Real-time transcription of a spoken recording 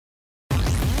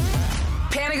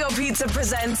Panago Pizza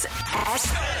presents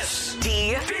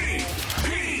SDP,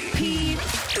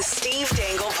 the Steve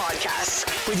Dangle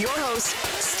Podcast, with your hosts,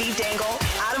 Steve Dangle,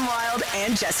 Adam Wilde,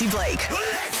 and Jesse Blake.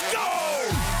 Let's go!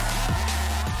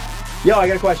 Yo, I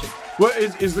got a question. What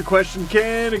is the question?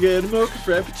 Can I get a mocha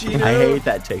frappuccino? I hate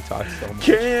that TikTok so much.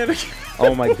 Can I...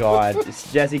 Oh my god.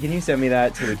 Jesse, can you send me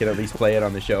that so we can at least play it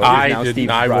on the show? I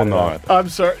will not. I'm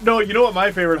sorry. No, you know what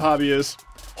my favorite hobby is?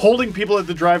 Holding people at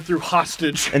the drive-thru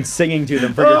hostage. And singing to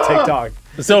them for your TikTok.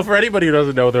 So for anybody who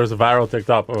doesn't know, there's a viral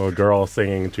TikTok of a girl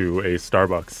singing to a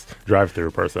Starbucks drive-thru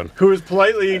person. Who is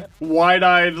politely,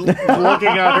 wide-eyed looking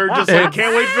at her, just like,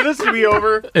 can't wait for this to be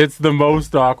over. It's the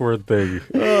most awkward thing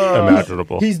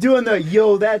imaginable. He's doing the,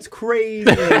 yo, that's crazy.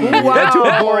 Wow. That's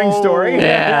a boring story.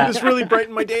 Yeah. This really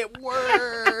brightened my day at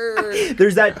work.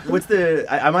 There's that,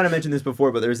 I might have mentioned this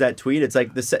before, but there's that tweet. It's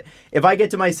like, if I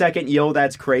get to my second, yo,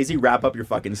 that's crazy, wrap up your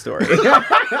fucking story.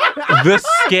 The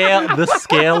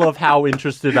scale of how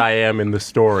interested I am in the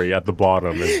story at the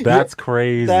bottom is that's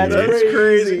crazy. That's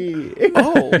crazy.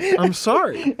 Oh, I'm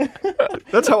sorry.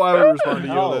 That's how I would respond to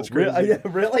you. That's crazy.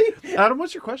 Really? Adam,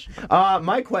 what's your question?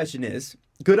 My question is,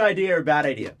 good idea or bad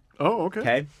idea? Oh, okay.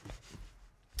 Okay.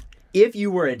 If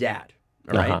you were a dad,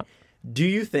 all right, do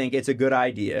you think it's a good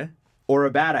idea or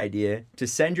a bad idea to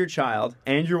send your child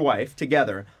and your wife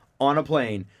together on a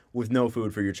plane with no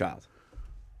food for your child?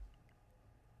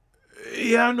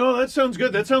 Yeah, no, that sounds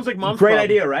good. That sounds like mom's Great problem.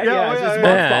 idea, right? Yeah, it's yeah,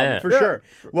 mom's problem, for sure.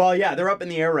 Well, yeah, they're up in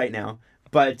the air right now.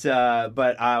 But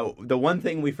the one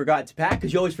thing we forgot to pack,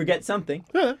 because you always forget something.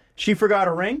 Yeah. She forgot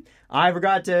a ring. I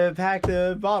forgot to pack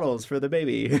the bottles for the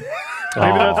baby. Maybe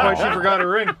that's why she forgot her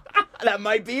ring. That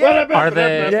might be it. Are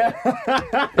they?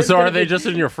 Yeah. So are they just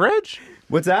in your fridge?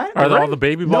 What's that? Are all the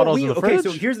baby bottles in the fridge? Okay,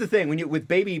 so here's the thing: when you with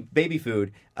baby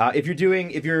food,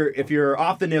 if you're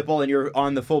off the nipple and you're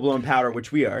on the full blown powder,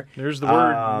 which we are, There's the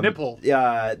word nipple.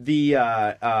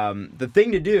 The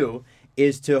thing to do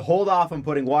is to hold off on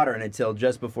putting water in until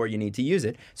just before you need to use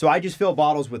it. So I just fill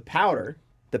bottles with powder,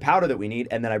 the powder that we need,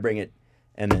 and then I bring it,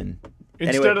 and then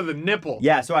Instead of the nipple.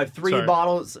 Yeah, so I have 3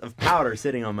 bottles of powder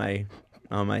sitting on my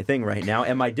thing right now,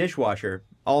 and my dishwasher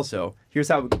also. Here's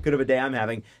how good of a day I'm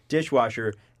having.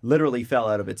 Dishwasher literally fell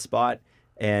out of its spot,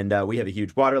 and we have a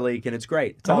huge water leak, and it's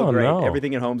great. It's all great. No.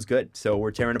 Everything at home's good. So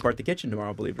we're tearing apart the kitchen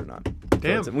tomorrow, believe it or not.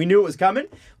 Damn. So we knew it was coming,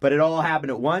 but it all happened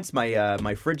at once.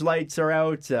 My fridge lights are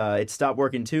out. It stopped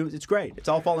working too. It's great. It's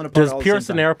all falling apart. Does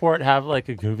Pearson Airport have like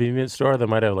a convenience store that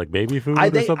might have like baby food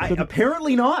or something?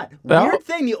 Apparently not. No? Weird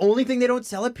thing. The only thing they don't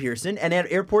sell at Pearson and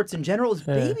at airports in general is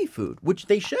baby food, which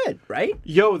they should, right?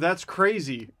 Yo, that's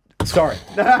crazy. Sorry.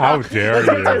 How dare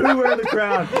you? Who wear the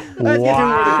crown?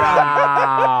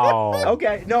 Wow.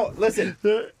 Okay, no, listen.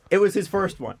 It was his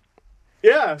first one.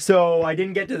 Yeah. So I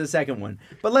didn't get to the second one.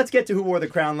 But let's get to who wore the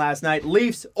crown last night.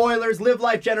 Leafs, Oilers, live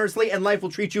life generously and life will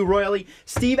treat you royally.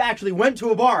 Steve actually went to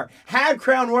a bar, had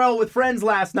Crown Royal with friends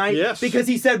last night. Yes. Because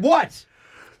he said what?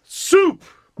 Soup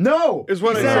No. is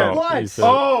what he I said. said. What? He said-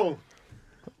 Oh.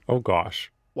 Oh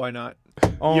gosh. Why not?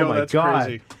 Oh Yo, my that's God.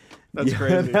 crazy. That's Yeah,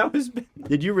 crazy. that was.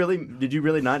 Did you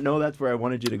really not know that's where I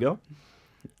wanted you to go?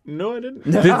 No, I didn't.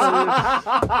 He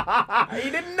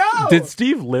didn't know. Did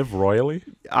Steve live royally?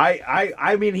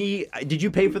 I mean, did you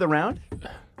pay for the round?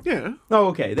 Yeah. Oh,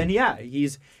 okay. Then yeah,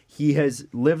 he has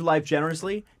lived life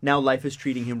generously. Now life is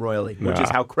treating him royally, which is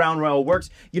how Crown Royal works.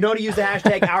 You know to use the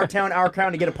hashtag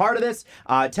 #OurTown, to get a part of this.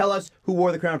 Tell us who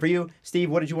wore the crown for you. Steve,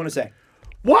 what did you want to say?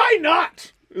 Why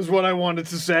not? Is what I wanted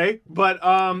to say. But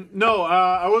no,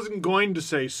 I wasn't going to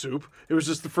say soup. It was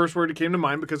just the first word that came to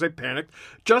mind because I panicked.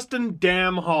 Justin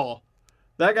Damn Hall.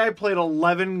 That guy played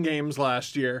 11 games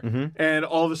last year, and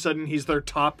all of a sudden he's their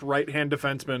top right-hand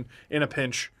defenseman in a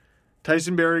pinch.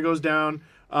 Tyson Barrie goes down.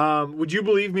 Would you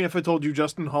believe me if I told you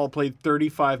Justin Hall played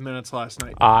 35 minutes last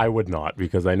night? I would not,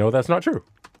 because I know that's not true.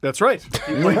 That's right.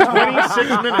 He played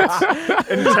 26 minutes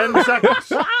and 10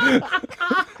 seconds.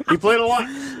 He played a lot.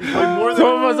 He played more than...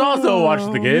 Some of us also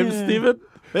watched the game, Steven.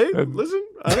 Hey, listen,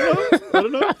 I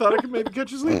don't know. Thought I could maybe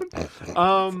catch you sleeping.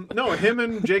 No, him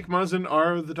and Jake Muzzin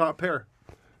are the top pair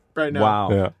right now.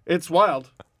 Wow. Yeah. It's wild.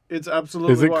 It's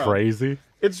absolutely Is it wild. crazy?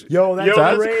 It's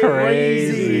That's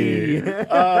crazy.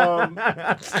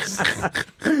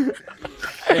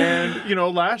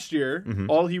 And, last year,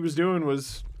 all he was doing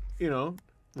was,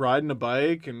 riding a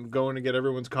bike and going to get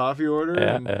everyone's coffee order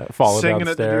and falling singing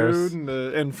downstairs. at the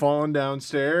dude and falling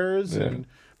downstairs. Yeah. And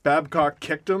Babcock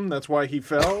kicked him. That's why he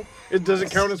fell. It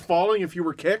doesn't count as falling if you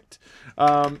were kicked.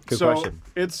 Good question.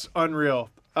 It's unreal.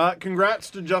 Congrats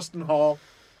to Justin Hall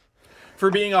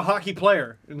for being a hockey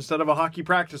player instead of a hockey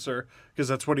practicer, because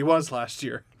that's what he was last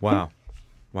year. Wow.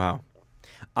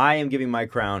 I am giving my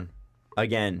crown,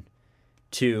 again,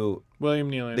 to William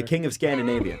Nylander. the king of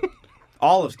Scandinavia.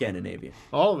 All of Scandinavia.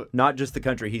 All of it. Not just the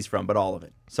country he's from, but all of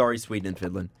it. Sorry, Sweden and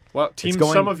Finland. Well,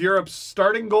 some of Europe's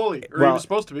starting goalie, or he was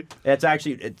supposed to be.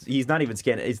 He's not even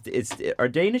Scandinavian. Are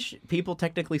Danish people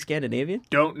technically Scandinavian?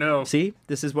 Don't know. See,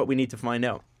 this is what we need to find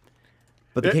out.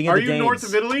 But the king of the Danes. Are you north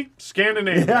of Italy?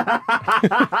 Scandinavia.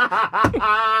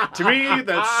 To me,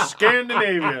 that's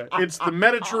Scandinavia. It's the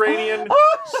Mediterranean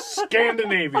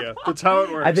Scandinavia. That's how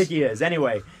it works. I think he is.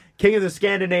 Anyway, king of the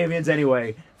Scandinavians.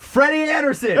 Anyway, Freddie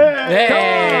Anderson.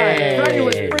 Hey! Come on! Freddie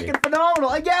was freaking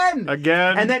phenomenal again.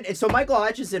 Again. And then so Michael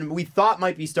Hutchison, we thought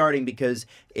might be starting because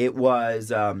it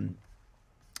was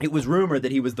rumored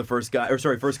that he was the first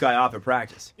guy off at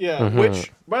practice. Yeah,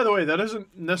 which, by the way, that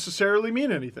doesn't necessarily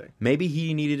mean anything. Maybe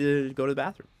he needed to go to the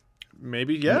bathroom.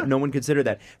 Maybe, yeah. No one considered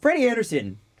that. Freddie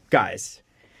Anderson, guys,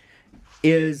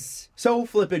 is so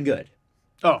flippin' good.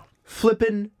 Oh.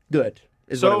 Flippin' good.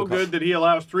 Is what I So would call it. good that he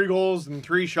allows 3 goals and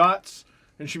 3 shots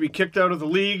and should be kicked out of the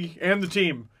league and the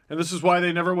team. And this is why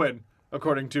they never win,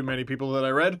 according to many people that I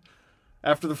read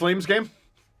after the Flames game.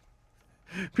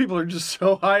 People are just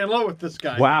so high and low with this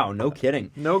guy. Wow, no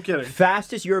kidding. No kidding.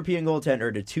 Fastest European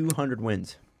goaltender to 200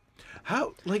 wins.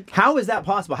 How is that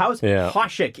possible? How is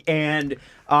Hasek and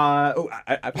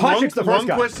Hasek's the first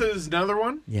guy? Lundqvist is another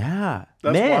one? Yeah.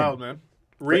 That's wild, man.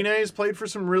 Rene's played for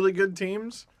some really good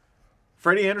teams.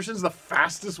 Freddie Anderson's the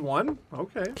fastest one?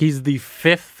 Okay. He's the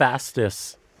 5th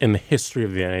fastest in the history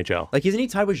of the NHL. Like, isn't he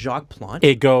tied with Jacques Plante?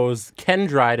 It goes Ken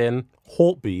Dryden,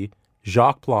 Holtby,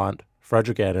 Jacques Plante,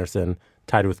 Frederick Anderson,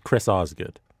 tied with Chris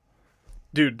Osgood.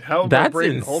 Dude, how about That's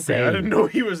Braden Holtby? insane. I didn't know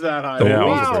he was that high. Yeah,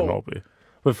 Wow. Holtby.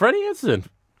 But Freddie Anderson,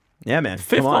 Yeah, man.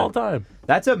 5th Come on. all time.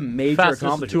 That's a major Fastest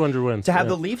accomplishment. 200 wins. To have Yeah.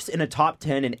 the Leafs in a top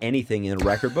 10 in anything in the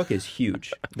record book is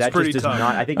huge. That pretty just does tough.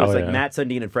 not. I think it was Oh, like yeah. Matt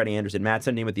Sundin and Freddie Anderson. Matt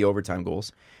Sundin with the overtime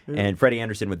goals, and Freddie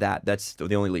Anderson with that. That's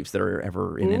the only Leafs that are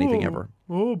ever in anything ever.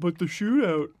 Oh, but the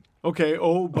shootout. Okay,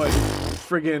 but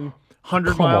friggin'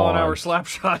 100 Come mile an on. hour slap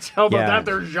shots. How about Yeah. that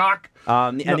there, Jacques?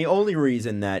 And the only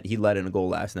reason that he let in a goal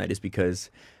last night is because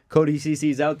Cody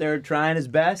Cece's out there trying his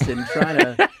best and trying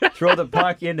to throw the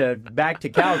puck back to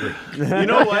Calgary. You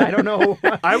know what? I don't know.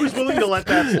 I was willing to let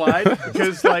that slide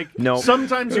because, No.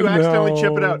 sometimes you accidentally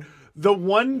chip it No. out. The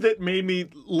one that made me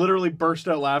literally burst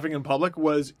out laughing in public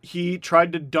was he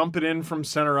tried to dump it in from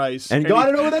center ice. And got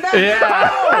it over the net.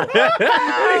 Yeah.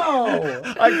 No!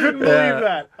 I couldn't believe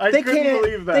that. I couldn't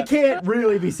believe that. They can't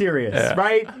really be serious,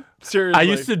 right? Seriously. I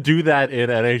used to do that in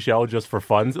NHL just for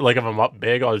fun. Like if I'm up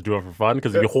big, I'll just do it for fun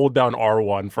because you hold down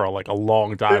R1 for like a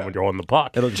long time when you're holding the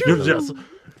puck. You're just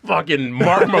fucking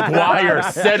Mark McGuire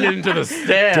sending into the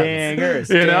stands. Dingers.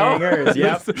 You know? Dingers.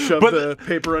 Yep. shove but the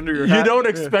paper under your hat. You don't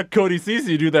expect Cody Cece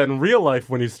to do that in real life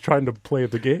when he's trying to play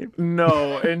the game.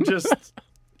 No, and just,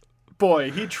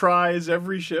 boy, he tries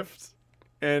every shift,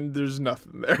 and there's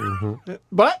nothing there.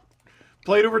 But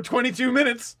played over 22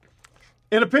 minutes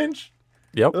in a pinch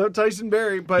Yep. without Tyson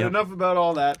Barrie. But enough about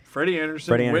all that. Freddie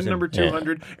Anderson, win Anderson. number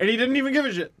 200, and he didn't even give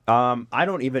a shit. I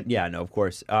don't even. Yeah, no, of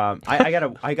course. I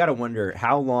gotta wonder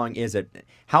how long is it?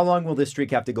 How long will this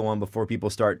streak have to go on before people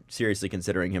start seriously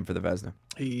considering him for the Vezina?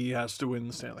 He has to win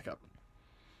the Stanley Cup.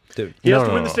 Dude, He has No,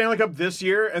 to win no, the no. Stanley Cup this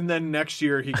year, and then next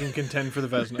year he can contend for the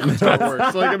Vezina. That's how it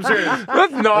works. Like, I'm serious.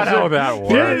 That's not how that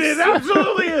works. It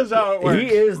absolutely is how it works. he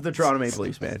is the Toronto Maple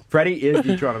Leafs, man. Freddie is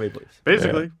the Toronto Maple Leafs.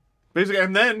 Basically.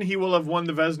 And then he will have won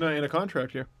the Vezina in a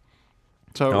contract year.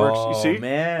 That's how it works. You see?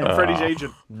 man. I'm Freddie's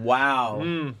agent. Wow.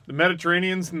 The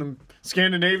Mediterraneans and the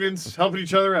Scandinavians helping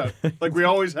each other out, like we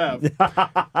always have.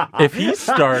 If he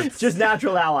starts, Just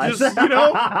natural allies. Just,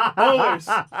 always.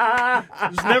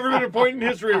 There's never been a point in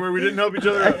history where we didn't help each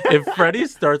other out. if Freddie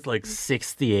starts like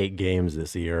 68 games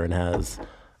this year and has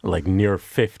like near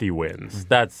 50 wins,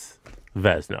 that's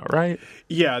Vezina, right?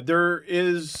 Yeah, there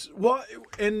is. Well,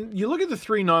 and you look at the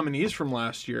 3 nominees from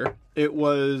last year. It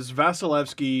was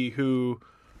Vasilevsky, who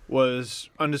was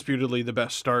undisputedly the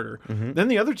best starter. Then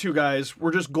the other 2 guys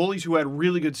were just goalies who had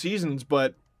really good seasons,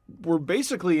 but were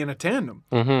basically in a tandem.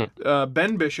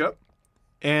 Ben Bishop,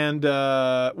 and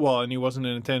and he wasn't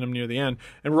in a tandem near the end,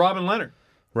 and Robin Leonard.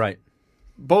 Right.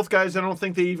 Both guys, I don't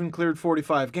think they even cleared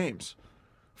 45 games.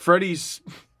 Freddie's,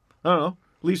 I don't know.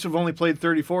 Leafs have only played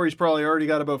 34. He's probably already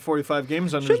got about 45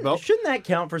 games under his belt. Shouldn't that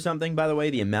count for something, by the way,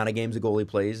 the amount of games a goalie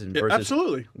plays? And versus...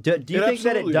 Absolutely. Do you It think that it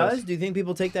absolutely does? does. Do you think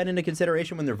people take that into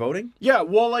consideration when they're voting? Yeah,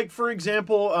 well, like, for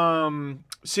example,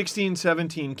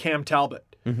 16-17, Cam Talbot.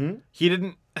 He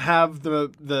didn't have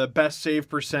the best save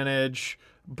percentage,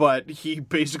 but he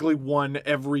basically won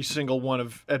every single one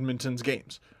of Edmonton's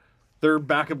games. Their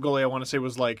backup goalie, I want to say,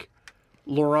 was like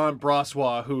Laurent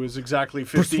Brossoit, who is exactly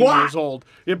 15 Brossoit! years old.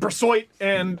 Yeah, Brossoit,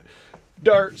 and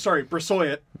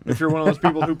Brossoit, if you're one of those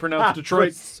people who pronounce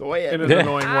Detroit in an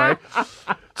annoying way.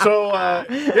 So,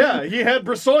 yeah, he had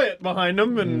Brossoit behind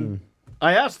him, and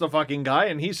I asked the fucking guy,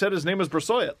 and he said his name was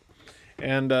Brossoit.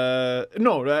 And,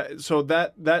 so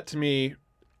that to me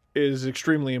is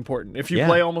extremely important. If you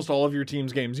play almost all of your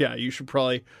team's games, you should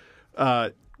probably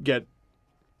get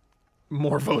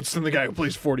more votes than the guy who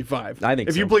plays 45. I think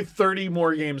if you play 30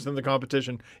 more games than the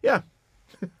competition,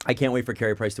 I can't wait for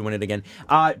Carey Price to win it again.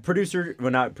 Not producer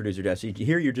Jesse.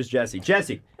 Here you're just Jesse.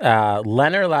 Jesse.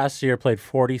 Leonard last year played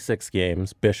 46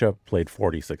 games. Bishop played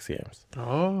 46 games.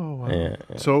 Oh, wow. Yeah.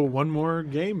 So one more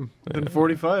game than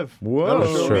 45. Whoa.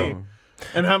 That'll show me.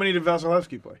 And how many did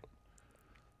Vasilevsky play?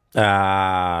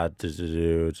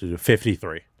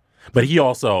 53. But he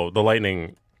also, the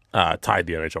Lightning tied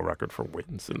the NHL record for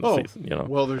wins in the season.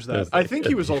 Well, there's that. I think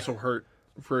he was also hurt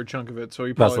for a chunk of it, so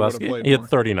he probably would have played He more. had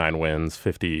 39 wins,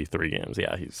 53 games.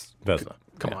 Yeah, he's Vezina.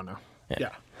 Come on now. Yeah.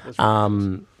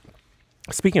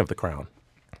 Speaking of the crown,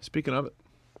 Speaking of it.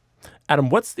 Adam,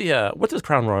 what does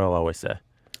Crown Royal always say?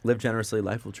 Live generously,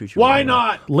 life will treat you Why well.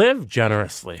 not? Live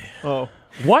generously. Oh.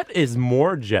 What is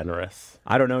more generous?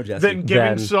 I don't know, Jesse. Than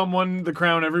giving someone the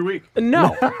crown every week.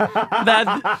 No,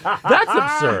 that's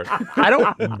absurd. I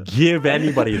don't give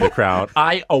anybody the crown.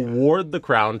 I award the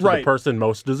crown to the person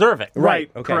most deserving.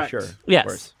 Right. Okay, correct. sure. Yes. Of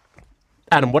course.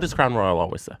 Adam, what does Crown Royal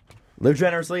always say? Live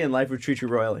generously and life will treat you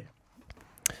royally.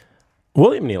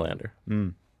 William Nylander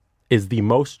is the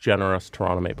most generous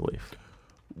Toronto Maple Leaf.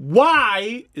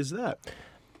 Why is that?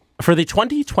 For the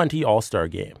 2020 All-Star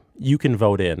Game, you can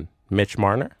vote in Mitch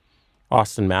Marner,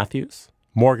 Austin Matthews,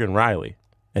 Morgan Riley,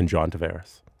 and John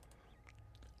Tavares.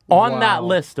 On that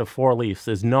list of 4 Leafs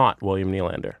is not William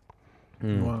Nylander.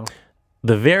 Wow.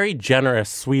 The very generous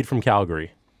Swede from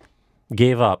Calgary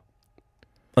gave up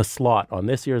a slot on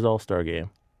this year's All-Star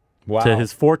Game to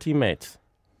his 4 teammates.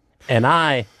 And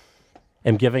I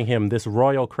am giving him this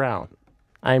royal crown.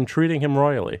 I am treating him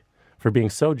royally for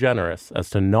being so generous as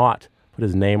to not put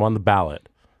his name on the ballot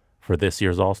for this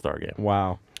year's All-Star Game.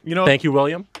 Wow. Thank you,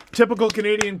 William. Typical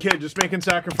Canadian kid just making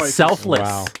sacrifices. Selfless.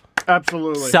 Wow.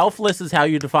 Absolutely. Selfless is how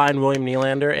you define William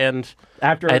Nylander, and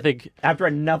After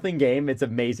a nothing game, it's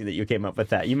amazing that you came up with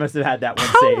that. You must have had that one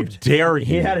saved. dare you?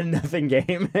 He had a nothing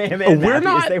game. Him and We're Matthews,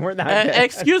 not. They weren't that good.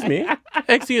 Excuse me.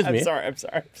 Excuse me. I'm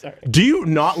sorry. Do you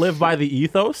not live by the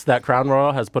ethos that Crown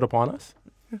Royal has put upon us?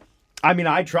 I mean,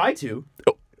 I try to.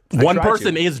 One try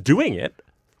person to. is doing it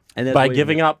And that's by what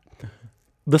giving up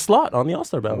the slot on the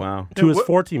All-Star ballot Wow. to his what-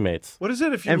 4 teammates. What is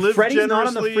it if you And live Freddie's generously?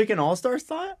 not on the freaking All-Star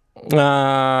slot?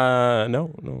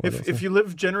 No. If you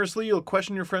live generously, you'll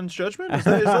question your friend's judgment? Is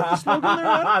that the slogan there,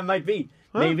 Adam? Might be.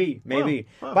 Huh? Maybe.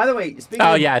 Wow. By the way, speaking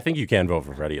Oh, of, yeah, I think you can vote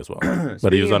for Freddie as well. But he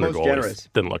Speaking was of under most goalies. generous.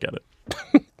 Didn't look at it.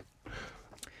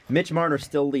 Mitch Marner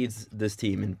still leads this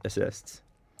team in assists.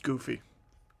 Goofy.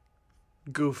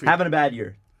 Having a bad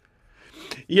year.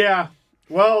 Yeah.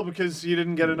 Well, because you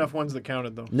didn't get enough ones that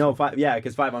counted, though. No,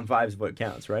 because 5-on-5 is what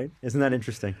counts, right? Isn't that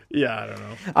interesting? Yeah, I don't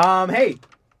know. Hey,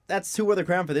 that's Two Other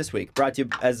Crown for this week. Brought to you,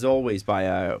 as always,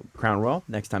 by Crown Royal.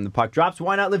 Next time the puck drops,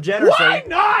 why not live generously? Why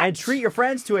not? And treat your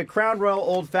friends to a Crown Royal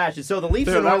Old Fashioned. So the Leafs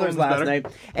Dude, and that Oilers one's last better. night,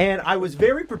 and I was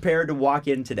very prepared to walk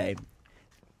in today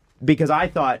because I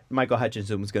thought Michael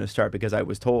Hutchinson was going to start because I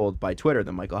was told by Twitter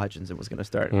that Michael Hutchinson was going to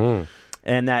start.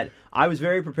 And that I was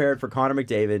very prepared for Connor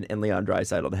McDavid and Leon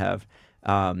Draisaitl to have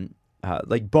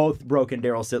both broken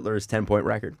Darryl Sittler's 10-point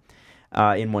record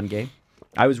in one game.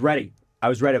 I was ready. I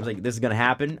was like, this is going to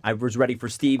happen. I was ready for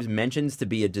Steve's mentions to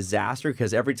be a disaster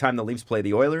because every time the Leafs play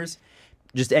the Oilers,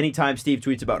 just anytime Steve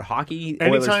tweets about hockey,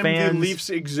 Oilers Anytime fans... the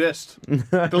Leafs exist.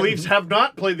 The Leafs have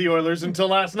not played the Oilers until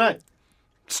last night.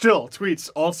 Still, tweets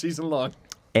all season long.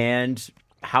 And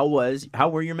how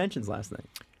were your mentions last night?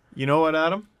 You know what,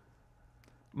 Adam?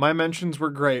 My mentions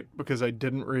were great because I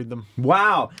didn't read them.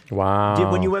 Wow.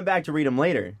 When you Oh. went back to read them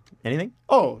later, anything?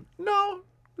 Oh, no,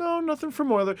 nothing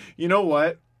from Oilers. You know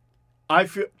what? I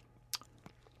feel...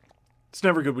 It's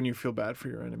never good when you feel bad for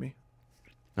your enemy.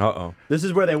 Uh-oh. This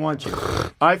is where they want you.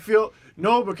 I feel...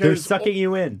 No, because... They're sucking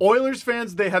you in. Oilers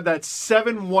fans, they had that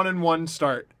 7-1-1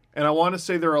 start. And I want to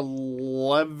say they're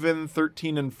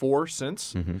 11-13-4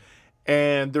 since. Mm-hmm.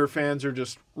 And their fans are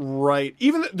just right.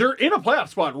 Even they're in a playoff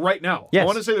spot right now. Yes. I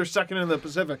want to say they're second in the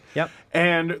Pacific. Yep.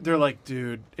 And they're like,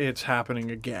 dude, it's happening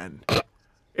again.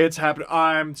 It's happening.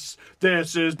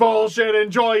 This is bullshit.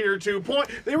 Enjoy your 2 point.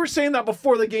 They were saying that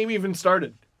before the game even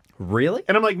started. Really?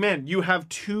 And I'm like, man, you have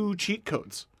 2 cheat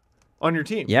codes on your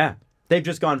team. Yeah. They've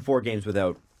just gone 4 games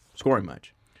without scoring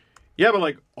much. Yeah, but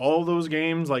like all those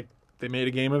games, like they made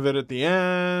a game of it at the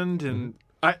end, and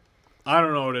I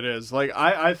don't know what it is. Like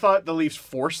I thought the Leafs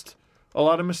forced a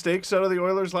lot of mistakes out of the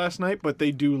Oilers last night, but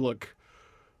they do look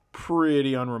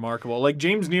pretty unremarkable. Like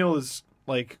James Neal is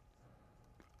like,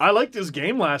 I liked his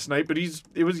game last night, but he's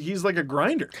like a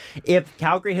grinder. If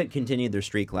Calgary had continued their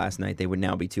streak last night, they would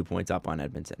now be 2 points up on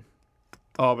Edmonton.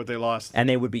 Oh, but they lost. And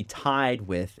they would be tied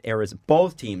with Arizona.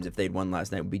 Both teams, if they'd won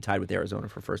last night, would be tied with Arizona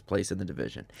for first place in the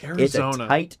division. It's a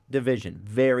tight division.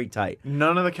 Very tight.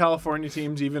 None of the California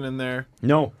teams even in there.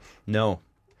 No.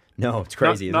 It's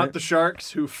crazy, Not isn't the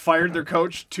Sharks, who fired their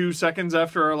coach 2 seconds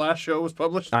after our last show was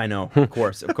published. it? I know. Of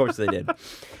course they did.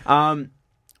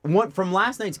 From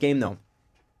last night's game, though,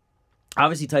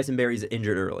 obviously Tyson Barrie's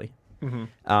injured early.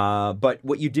 But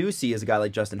what you do see is a guy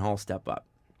like Justin Hall step up.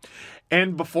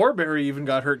 And before Barrie even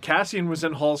got hurt, Cassian was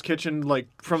in Hall's kitchen like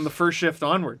from the first shift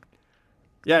onward.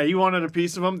 Yeah, he wanted a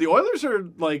piece of him. The Oilers are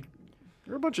like,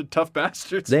 they're a bunch of tough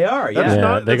bastards. They are,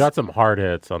 yeah. They got some hard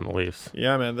hits on the Leafs.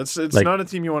 Yeah, man. It's like, not a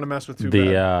team you want to mess with too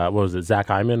bad. What was it, Zach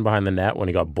Hyman behind the net when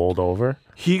he got bowled over?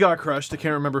 He got crushed. I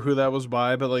can't remember who that was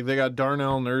by, but like they got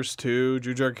Darnell Nurse too,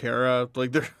 Jujhar Khaira.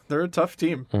 Like they're a tough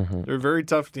team. They're a very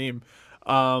tough team.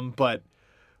 But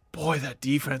boy, that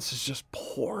defense is just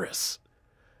porous.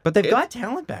 But they've got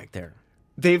talent back there.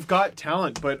 They've got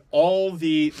talent, but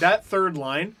that third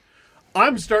line,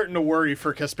 I'm starting to worry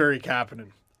for Kasperi Kapanen.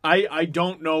 I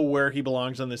don't know where he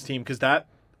belongs on this team because that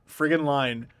friggin'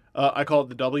 line, I call it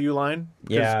the W line.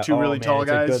 Yeah, two really tall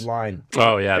guys. It's a good line.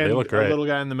 Oh yeah, they look great. A little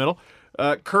guy in the middle,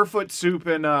 Kerfoot, Soup,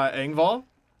 and Engvall.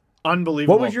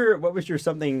 Unbelievable. What was your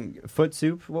something foot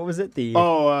soup? What was it?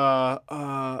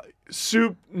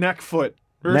 Soup neck foot.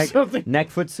 Or something. Neck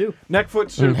foot soup. Neck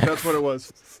foot soup. That's what it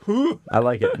was. I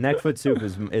like it. Neck foot soup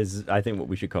is I think what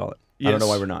we should call it. Yes. I don't know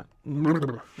why we're not.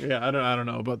 Yeah, I don't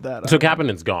know about that. So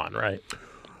Kapanen's gone, right?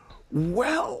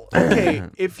 Well, okay.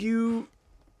 if you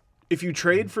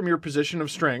trade from your position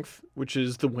of strength, which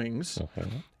is the wings,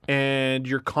 and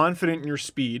you're confident in your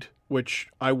speed, which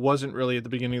I wasn't really at the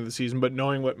beginning of the season, but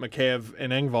knowing what Mikheyev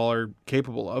and Engvall are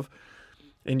capable of,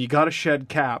 and you got to shed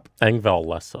cap. Engvall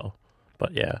less so.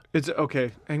 But yeah. It's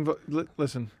okay.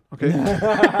 Listen. Okay. All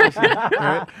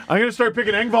right. I'm going to start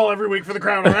picking Engvall every week for the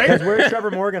crown, all right? Where's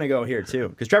Trevor Moore going to go here, too?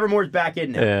 Because Trevor Moore's back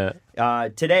in now. Yeah.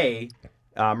 Today,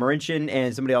 Marincin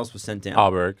and somebody else was sent down.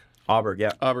 Auberg,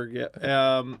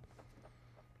 yeah.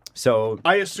 So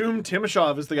I assume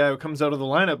Timashov is the guy who comes out of the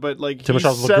lineup, but like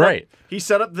Timashov's look great. He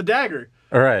set up the dagger.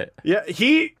 All right. Yeah,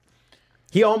 He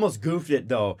almost goofed it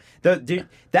though.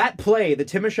 That play, the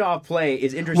Timashov play,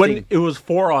 is interesting. When it was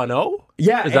 4-0.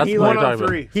 Yeah, is that he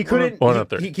 1-on-3. He couldn't.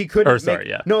 1-on-3. He couldn't. Or sorry,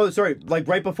 yeah. No, sorry. Like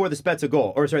right before the Spezza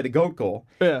goal, or sorry, the Goat goal.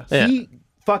 Yeah. He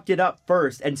fucked it up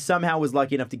first, and somehow was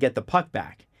lucky enough to get the puck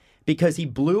back because he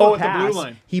blew a pass. At the blue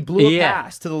line. He blew a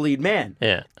pass to the lead man.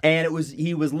 Yeah. And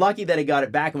he was lucky that he got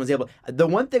it back and was able. The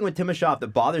one thing with Timashov that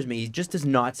bothers me, he just does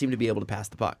not seem to be able to pass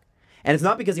the puck, and it's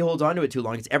not because he holds on to it too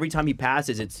long. It's every time he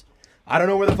passes, it's. I don't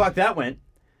know where the fuck that went.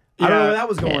 I don't know where that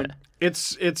was going. Yeah.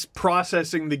 It's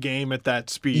processing the game at that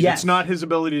speed. Yes. It's not his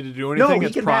ability to do anything.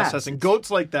 It's processing. Goat's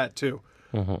like that too.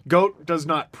 Goat does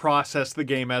not process the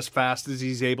game as fast as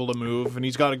he's able to move, and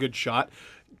he's got a good shot.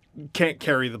 Can't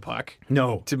carry the puck.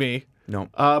 No. To me. No.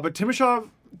 But Timashov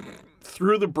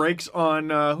threw the brakes on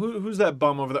who's that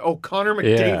bum over there? Oh, Connor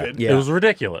McDavid. Yeah. It was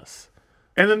ridiculous.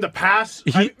 And then the pass,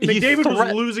 McDavid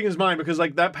was losing his mind because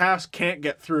like that pass can't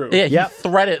get through. Yeah, he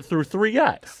threaded it through 3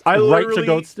 guys. Right to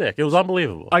Goat's stick. It was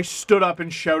unbelievable. I stood up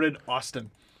and shouted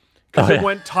Austin because it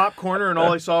went top corner and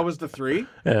all I saw was the 3.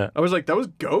 Yeah. I was like, that was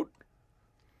Goat?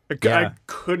 I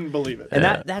couldn't believe it.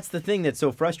 And that's the thing that's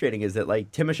so frustrating is that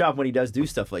like Timashov, when he does do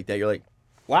stuff like that, you're like,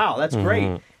 wow, that's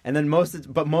great. And then most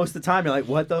of the time you're like,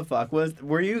 what the fuck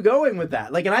were you going with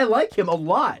that? Like, and I like him a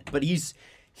lot, but he's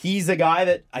a guy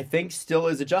that I think still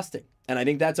is adjusting, and I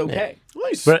think that's okay.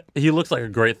 Yeah. But he looks like a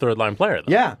great third-line player,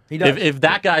 though. Yeah, he does. If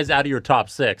that guy's out of your top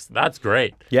 6, that's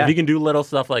great. Yeah. If you can do little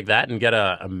stuff like that and get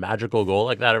a magical goal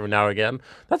like that every now and again,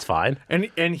 that's fine.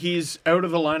 And he's out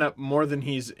of the lineup more than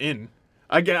he's in.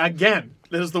 Again,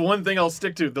 this is the one thing I'll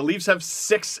stick to. The Leafs have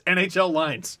 6 NHL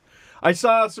lines. I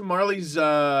saw some Marley's,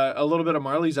 a little bit of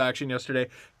Marley's action yesterday.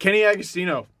 Kenny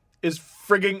Agostino is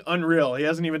frigging unreal. He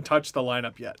hasn't even touched the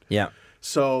lineup yet. Yeah.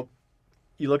 So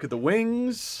you look at the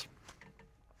wings,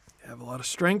 you have a lot of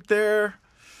strength there.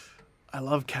 I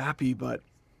love Cappy, but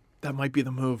that might be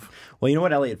the move. Well, you know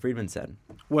what Elliot Friedman said?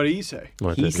 What did he say?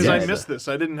 Because I missed this.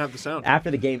 I didn't have the sound.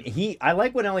 After the game, I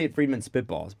like when Elliot Friedman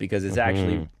spitballs because it's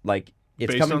actually like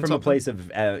it's Based coming on from something? a place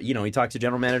of he talks to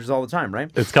general managers all the time, right?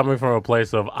 It's coming from a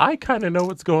place of, I kind of know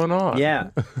what's going on. Yeah.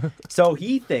 So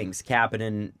he thinks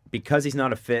Kapanen, because he's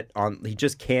not a fit he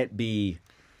just can't be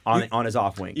on his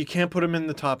off wing. You can't put him in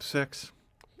the top 6.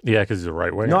 Yeah, because he's a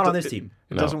right winger. Not on this team.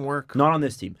 It doesn't work. Not on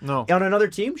this team. No. On another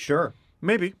team, sure.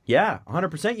 Maybe. Yeah,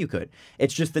 100% you could.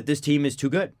 It's just that this team is too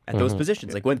good at those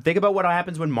positions. Like think about what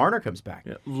happens when Marner comes back.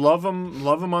 Yeah. Love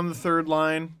him on the third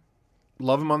line.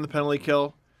 Love him on the penalty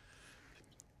kill.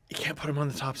 You can't put him on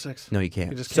the top 6. No, you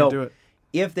can't. You just can't do it.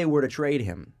 If they were to trade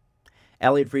him,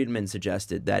 Elliot Friedman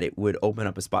suggested that it would open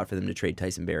up a spot for them to trade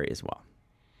Tyson Barrie as well.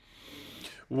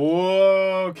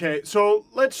 Whoa, okay. So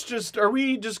are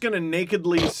we just going to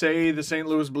nakedly say the St.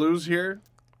 Louis Blues here?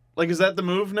 Like, is that the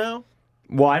move now?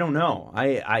 Well, I don't know.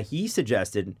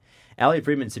 Elliot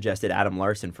Friedman suggested Adam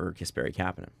Larson for Kasperi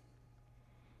Kapanen.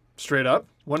 Straight up?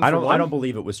 I don't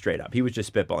believe it was straight up. He was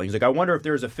just spitballing. He's like, I wonder if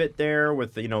there's a fit there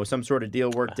with some sort of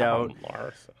deal worked out.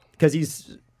 Because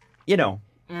he's,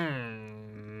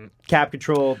 cap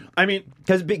control. I mean,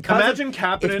 imagine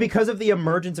Kapanen. It's because of the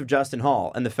emergence of Justin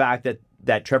Hall and the fact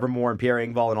that Trevor Moore and Pierre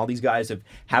Engvall and all these guys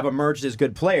have emerged as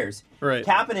good players. Right.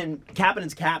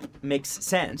 Kapanen's cap makes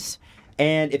sense.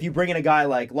 And if you bring in a guy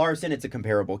like Larson, it's a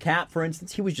comparable cap, for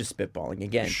instance. He was just spitballing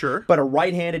again. Sure. But a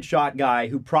right-handed shot guy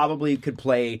who probably could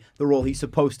play the role he's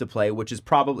supposed to play, which is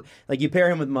probably, like, you pair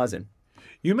him with Muzzin.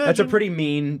 That's a pretty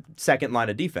mean second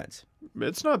line of defense.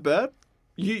 It's not bad.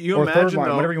 You or imagine, third line,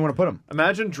 though, whatever you want to put him.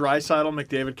 Imagine Draisaitl,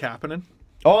 McDavid, Kapanen.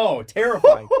 Oh,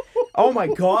 terrifying. Oh, my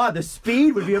God. The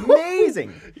speed would be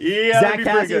amazing. Yeah, Zach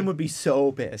Kassian would be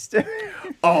so pissed.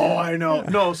 Oh, I know.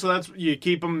 No, so that's you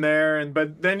keep them there,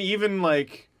 but then even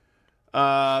like,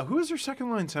 who was their second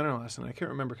line center last night? I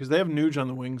can't remember because they have Nuge on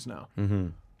the wings now. Mm-hmm.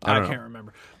 I can't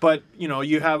remember. But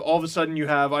you have all of a sudden you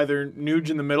have either Nuge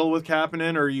in the middle with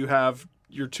Kapanen, or you have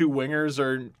your two wingers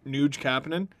are Nuge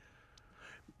Kapanen.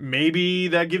 Maybe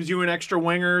that gives you an extra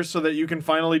winger so that you can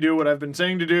finally do what I've been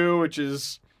saying to do, which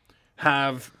is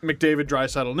have McDavid,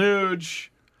 Draisaitl, Nuge.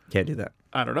 Can't do that.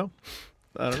 I don't know.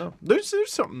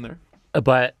 There's something there.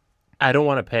 But I don't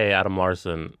want to pay Adam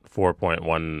Larson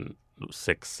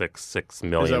 $4.1666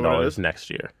 million next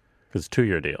year because it's a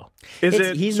 2-year deal. It's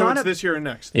this year and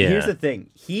next. Yeah. Here's the thing.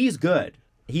 He's good.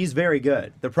 He's very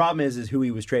good. The problem is who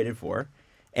he was traded for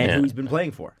and who he's been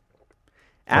playing for.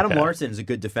 Adam Larson is a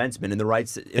good defenseman in the right.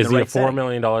 Is he a $4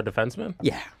 million defenseman?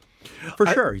 Yeah, for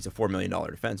sure. He's a $4 million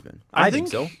defenseman. I think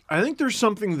so. I think there's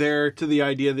something there to the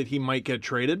idea that he might get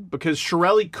traded because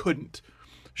Chiarelli couldn't.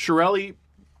 Chiarelli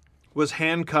was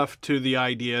handcuffed to the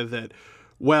idea that,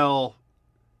 well,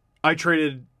 I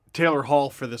traded Taylor Hall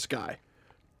for this guy.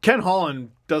 Ken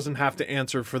Holland doesn't have to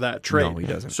answer for that trade. No, he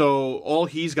doesn't. So all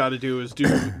he's got to do is do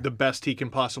the best he can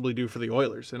possibly do for the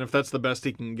Oilers. And if that's the best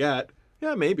he can get,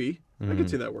 yeah, maybe. I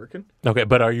could see that working. Okay,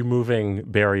 but are you moving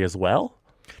Barrie as well?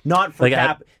 Not for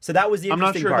Cap. So that was the interesting part.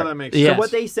 I'm not sure part. how that makes sense.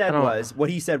 So what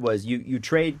he said was, you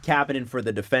trade Kapanen for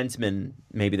the defenseman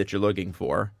maybe that you're looking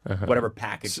for, whatever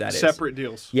package that is. Separate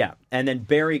deals. Yeah, and then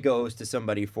Barrie goes to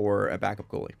somebody for a backup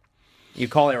goalie. You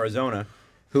call Arizona,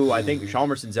 who I think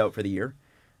Chalmerson's out for the year,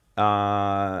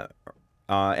 and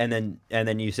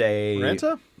then you say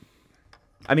Ranta?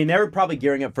 I mean, they're probably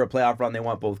gearing up for a playoff run. They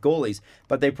want both goalies,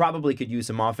 but they probably could use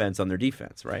some offense on their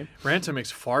defense, right? Ranta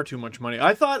makes far too much money.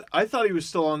 I thought he was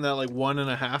still on that like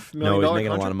 $1.5 million. No, he's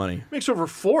making a lot of money. He makes over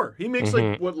 $4 million. He makes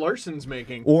like what Larson's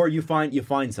making. Or you find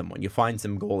someone. You find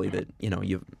some goalie that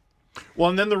you. Well,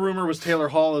 and then the rumor was Taylor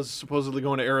Hall is supposedly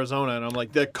going to Arizona, and I'm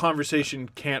like, that conversation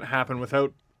can't happen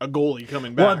without a goalie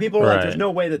coming back. Well, and people are like, there's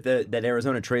no way that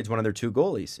Arizona trades one of their two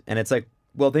goalies, and it's like,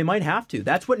 well, they might have to.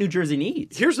 That's what New Jersey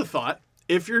needs. Here's a thought.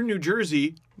 If you're New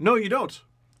Jersey, no, you don't.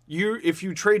 If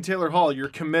you trade Taylor Hall, you're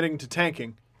committing to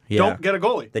tanking. Yeah. Don't get a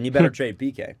goalie. Then you better trade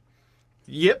PK.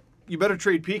 Yep, you better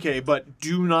trade PK, but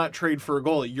do not trade for a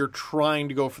goalie. You're trying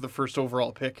to go for the first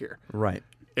overall pick here. Right.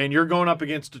 And you're going up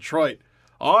against Detroit.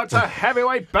 Oh, it's a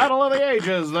heavyweight battle of the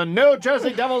ages. The New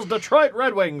Jersey Devils, Detroit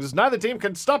Red Wings. Neither team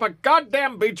can stop a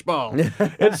goddamn beach ball.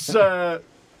 It's, man,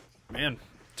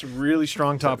 it's a really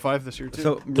strong top 5 this year, too.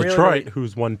 So Detroit,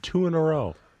 who's won 2 in a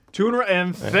row.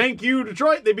 And thank you,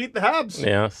 Detroit. They beat the Habs.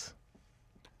 Yes.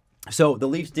 So the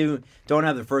Leafs don't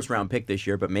have the first round pick this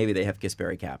year, but maybe they have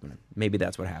Kasperi Kapanen. Maybe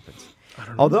that's what happens. I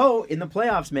don't know. Although in the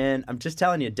playoffs, man, I'm just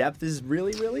telling you, depth is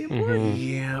really, really important.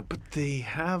 Yeah, but they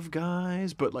have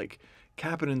guys. But like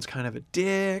Kapanen's kind of a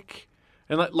dick,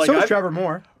 and like so is Trevor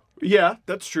Moore. Yeah,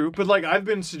 that's true. But like I've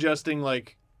been suggesting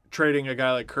like trading a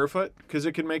guy like Kerfoot because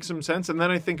it can make some sense. And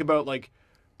then I think about like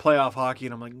playoff hockey,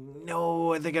 and I'm like,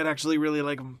 no, I think I'd actually really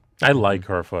like him. I like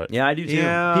Kerfoot. Yeah, I do too.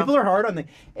 Yeah. People are hard on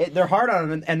they're hard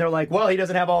on him, and they're like, well, he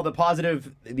doesn't have all the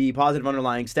positive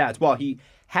underlying stats. Well, he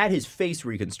had his face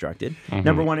reconstructed.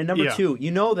 Number one, and number two, you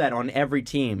know that on every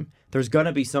team, there's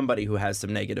gonna be somebody who has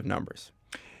some negative numbers.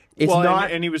 It's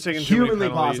not and he was taking humanly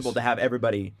possible to have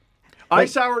everybody. I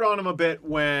soured on him a bit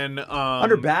when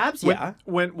Under Babs, yeah.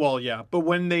 But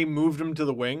when they moved him to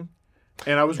the wing,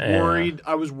 and I was worried.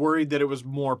 I was worried that it was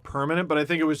more permanent, but I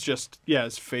think it was just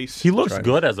his face. He looks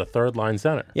good as a third line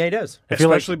center. Yeah, he does.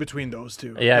 Especially between those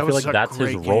two. Yeah, I feel like that's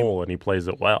his role, and he plays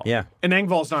it well. Yeah. And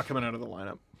Engvall's not coming out of the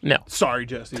lineup. No. Sorry,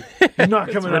 Jesse. He's not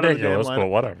coming out of the damn lineup. But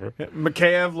whatever.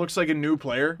 Mikheyev looks like a new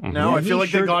player now. Yeah, I feel like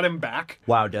they got him back.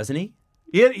 Wow, doesn't he?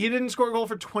 He didn't score a goal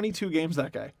for 22 games,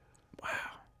 that guy. Wow.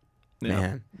 Yeah.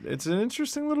 Man. It's an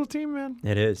interesting little team, man.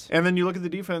 It is. And then you look at the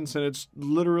defense, and it's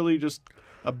literally just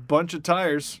a bunch of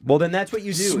tires. Well, then that's what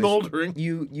you do. Smoldering.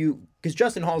 Because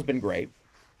Justin Hall's been great.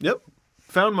 Yep.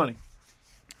 Found money.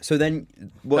 So then...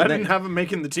 I didn't have him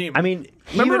making the team. I mean...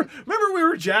 Remember we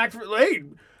were jacked for... Hey,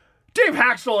 Dave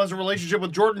Haxtell has a relationship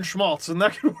with Jordan Schmaltz, and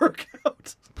that could work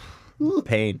out.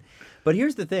 Pain. But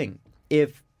here's the thing.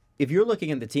 If you're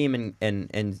looking at the team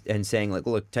and saying, like,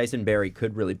 look, Tyson Barrie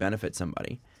could really benefit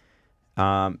somebody...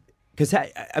 Because,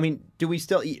 I mean, do we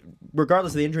still,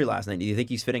 regardless of the injury last night, do you think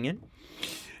he's fitting in?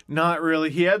 Not really.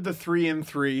 He had the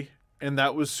 3-in-3, and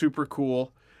that was super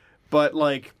cool. But,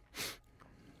 like,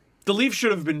 the Leafs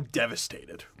should have been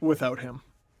devastated without him.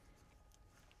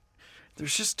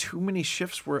 There's just too many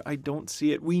shifts where I don't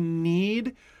see it. We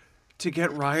need to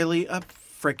get Riley a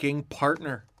freaking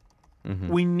partner. Mm-hmm.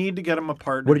 We need to get him a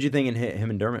partner. What did you think in him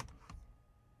and Dermott?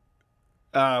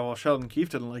 Well, Sheldon Keefe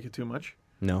didn't like it too much.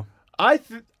 No. I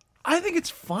think it's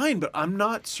fine, but I'm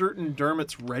not certain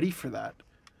Dermott's ready for that.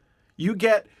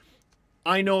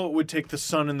 I know it would take the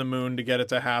sun and the moon to get it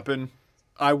to happen.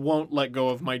 I won't let go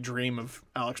of my dream of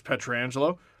Alex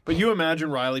Pietrangelo. But you imagine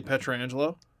Riley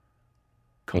Pietrangelo?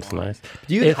 That's nice.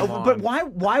 But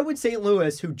why would St.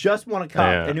 Louis, who just won a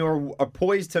cup and who are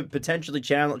poised to potentially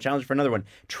challenge for another one,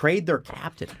 trade their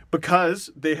captain? Because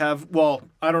they have,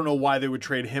 I don't know why they would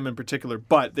trade him in particular,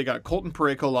 but they got Colton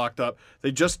Parayko locked up.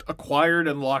 They just acquired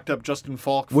and locked up Justin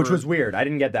Falk. Which was weird. I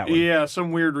didn't get that one. Yeah,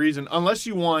 some weird reason. Unless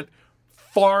you want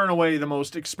far and away the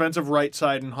most expensive right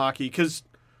side in hockey. Because,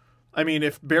 I mean,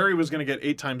 if Barrie was going to get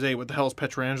 8x8, what the hell is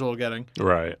Pietrangelo getting?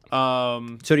 Right.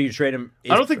 So do you trade him?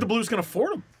 I don't think the Blues can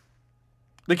afford him.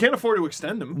 They can't afford to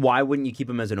extend him. Why wouldn't you keep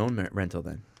him as an own rental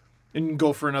then? And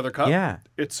go for another cup? Yeah.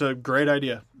 It's a great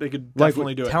idea. They could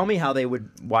definitely do it. Tell me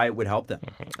why it would help them.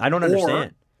 I don't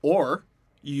understand. Or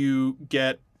you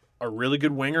get a really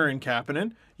good winger in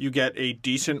Kapanen. You get a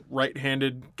decent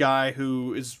right-handed guy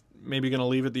who is maybe going to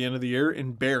leave at the end of the year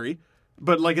in Barrie.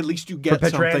 But, like, at least you get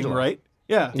something, right?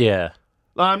 Yeah. Yeah.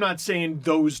 I'm not saying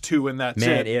those two and that's it.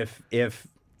 Man, if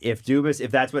Dubas,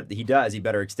 if that's what he does, he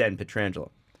better extend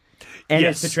Pietrangelo. And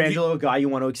is Pietrangelo a guy you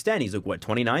want to extend? He's like, what,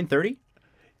 29, 30?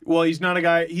 Well, he's not a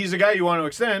guy. He's a guy you want to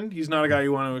extend. He's not a guy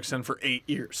you want to extend for 8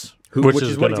 years. Which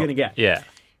is what he's going to get. Yeah.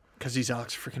 Because he's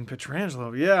Alex freaking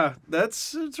Pietrangelo. Yeah,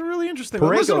 it's really interesting.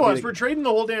 Listen to us. We're trading the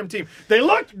whole damn team. They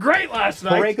looked great last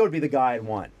night. Parayko would be the guy I'd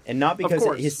want. And not because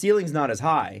his ceiling's not as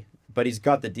high, but he's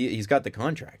got the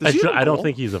contract. I don't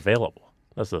think he's available.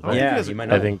 That's the thing. Yeah, he might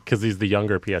not. I think because he's the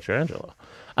younger Pietrangelo.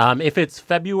 If it's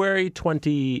February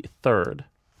 23rd,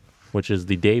 which is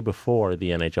the day before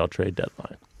the NHL trade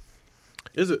deadline.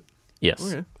 Is it? Yes.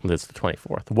 Okay. It's the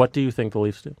 24th. What do you think the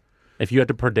Leafs do? If you had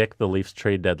to predict the Leafs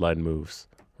trade deadline moves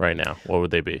right now, what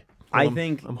would they be? I'm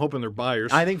hoping they're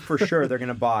buyers. I think for sure they're going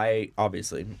to buy,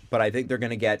 obviously, but I think they're going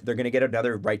to get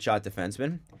another right shot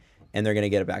defenseman, and they're going to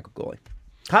get a backup goalie.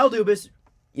 Kyle Dubas,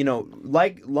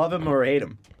 love him or hate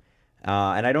him,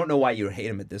 and I don't know why you hate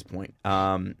him at this point.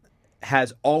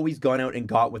 Has always gone out and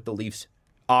got what the Leafs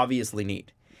obviously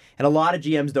need. And a lot of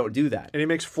GMs don't do that. And he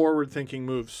makes forward-thinking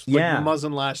moves. Like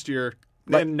Muzzin last year,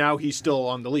 and now he's still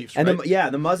on the Leafs, right? And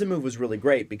the Muzzin move was really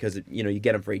great because, you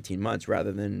get him for 18 months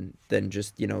rather than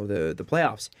just, the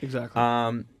playoffs. Exactly.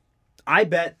 I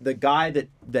bet the guy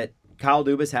that Kyle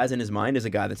Dubas has in his mind is a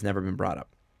guy that's never been brought up.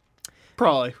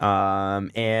 Probably.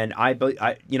 And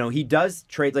he does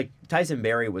trade, like Tyson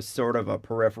Barrie was sort of a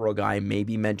peripheral guy,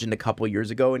 maybe mentioned a couple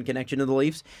years ago in connection to the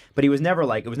Leafs, but it was never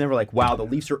like, wow, the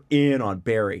Leafs are in on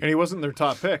Barrie. And he wasn't their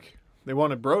top pick. They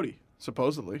wanted Brody,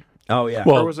 supposedly. Oh, yeah.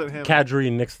 Well, or was it him?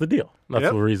 Kadri nixed the deal. That's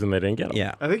the reason they didn't get him.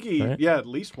 Yeah. I think he, at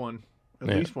least one. At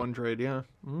least one trade, yeah.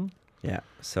 Mm-hmm. Yeah,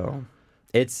 so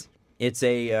it's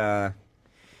an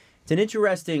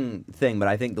interesting thing, but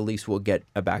I think the Leafs will get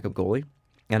a backup goalie.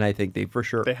 And I think they for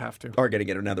sure have to are going to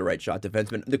get another right shot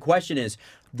defenseman. The question is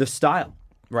the style,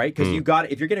 right? Because if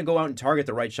you're going to go out and target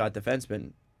the right shot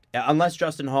defenseman, unless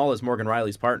Justin Hall is Morgan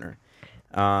Riley's partner.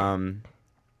 Well,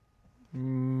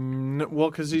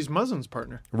 because he's Muzzin's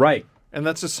partner, right? And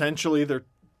that's essentially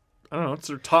it's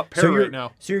their top pair right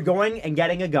now. So you're going and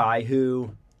getting a guy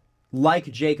who, like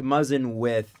Jake Muzzin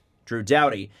with Drew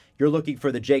Doughty, you're looking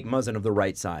for the Jake Muzzin of the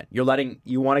right side. You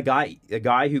want a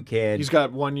guy who can. He's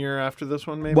got 1 year after this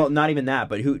one, maybe. Well, not even that,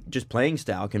 but who just playing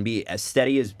style can be as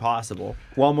steady as possible,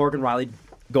 while Morgan Rielly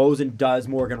goes and does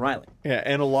Morgan Rielly. Yeah,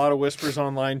 and a lot of whispers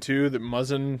online too that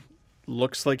Muzzin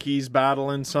looks like he's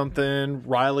battling something.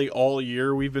 Rielly all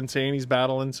year we've been saying he's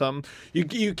battling something.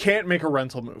 You can't make a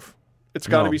rental move. It's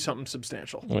got to be something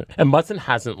substantial. And Muzzin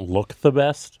hasn't looked the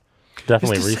best,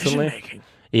 definitely His recently. decision-making.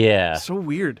 Yeah. So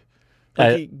weird.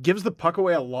 Like he gives the puck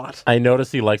away a lot. I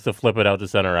notice he likes to flip it out to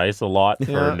center ice a lot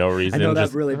for no reason. I know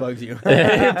that really bugs you.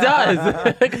 It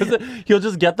does. Because he'll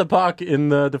just get the puck in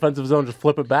the defensive zone, just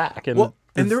flip it back. And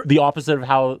it's the opposite of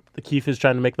how Keefe is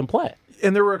trying to make them play.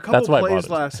 And there were a couple plays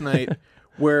last night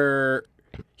where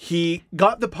he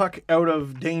got the puck out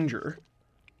of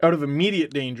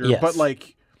immediate danger, but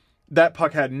like that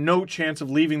puck had no chance of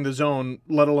leaving the zone,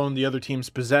 let alone the other team's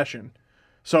possession.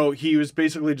 So he was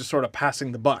basically just sort of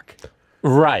passing the buck.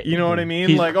 Right. You know what I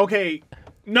mean? Like, okay,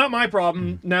 not my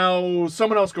problem. Now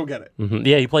someone else go get it. Mm-hmm.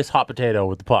 Yeah, he plays hot potato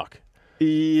with the puck.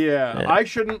 Yeah. I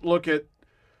shouldn't look at...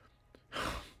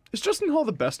 Is Justin Hall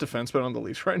the best defenseman on the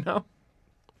Leafs right now?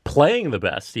 Playing the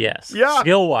best, yes. Yeah.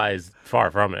 Skill-wise, far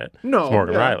from it. No. It's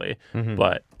Morgan Rielly. Mm-hmm.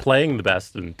 But playing the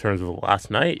best in terms of last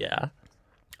night, yeah.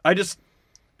 It's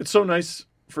so nice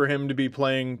for him to be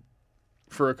playing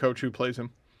for a coach who plays him.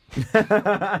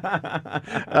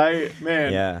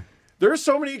 Yeah. There are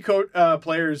so many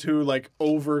players who like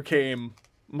overcame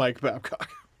Mike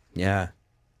Babcock. Yeah.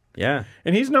 Yeah.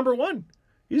 And he's number one.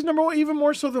 He's number one even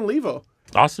more so than Levo.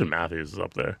 Austin Matthews is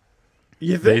up there.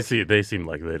 You think? They seem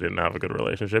like they didn't have a good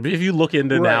relationship. If you look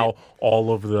into now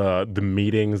all of the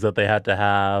meetings that they had to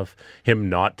have, him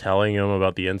not telling him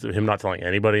about the incident, him not telling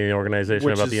anybody in the organization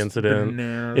about the incident,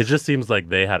 it just seems like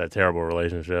they had a terrible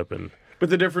relationship. But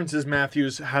the difference is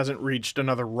Matthews hasn't reached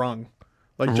another rung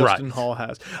like Justin Hall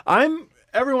has.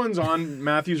 Everyone's on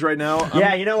Matthews right now.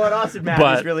 Yeah, you know what? Austin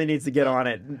Matthews really needs to get on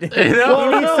it. He needs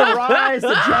to rise to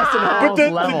Justin Hall's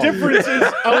level. The difference is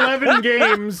 11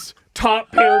 games,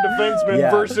 top pair defenseman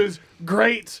versus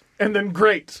great and then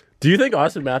great. Do you think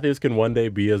Austin Matthews can one day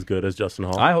be as good as Justin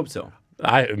Hall? I hope so.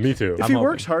 Me too. If he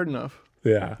works hard enough.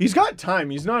 Yeah. He's got time.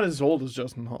 He's not as old as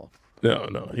Justin Hall.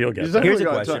 No, he'll get Here's a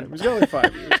got question. time. He's got like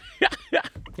 5 years.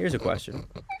 Here's a question.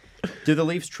 Do the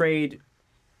Leafs trade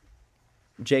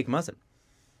Jake Muzzin?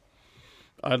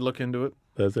 I'd look into it.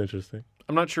 That's interesting.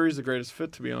 I'm not sure he's the greatest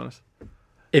fit, to be honest.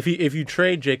 If you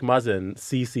trade Jake Muzzin,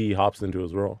 CC hops into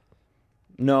his role.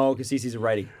 No, because CC's a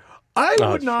righty. I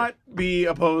would not be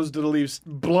opposed to the Leafs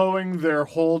blowing their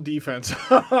whole defense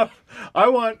up. I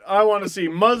want to see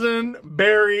Muzzin,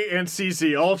 Barry, and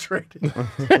CC all traded.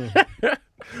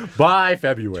 By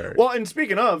February. Well, and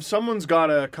speaking of, someone's got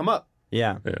to come up.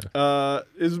 Yeah.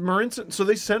 Is Marinson... So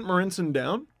they sent Marinson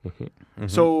down? Mm-hmm.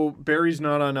 So Barry's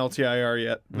not on LTIR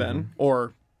yet then?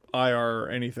 Or IR or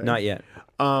anything? Not yet.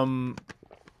 Who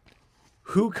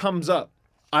comes up?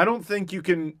 I don't think you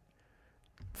can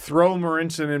throw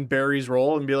Marinson in Barry's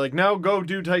role and be like, now go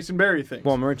do Tyson Barry things.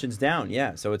 Well, Marinson's down,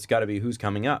 yeah. So it's got to be who's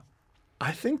coming up.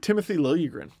 I think Timothy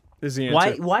Liljegren is the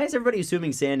answer. Why is everybody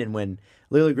assuming Sandin when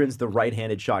Liljegren's the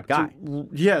right-handed shot guy?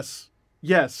 Yes.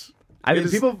 I mean,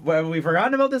 we've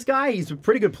forgotten about this guy. He's a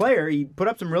pretty good player. He put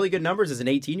up some really good numbers as an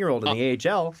 18-year-old in the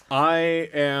AHL. I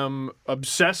am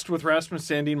obsessed with Rasmus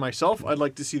Sandin myself. I'd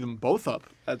like to see them both up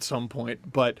at some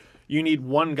point, but you need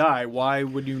one guy. Why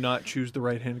would you not choose the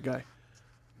right-handed guy?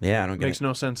 Yeah, I don't get it. Makes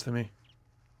no sense to me.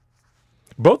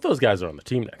 Both those guys are on the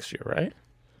team next year, right?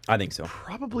 I think so.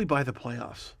 Probably by the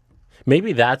playoffs.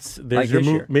 Maybe there's your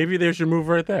move. Maybe there's your move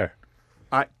right there.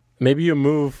 Maybe you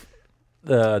move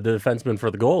the defenseman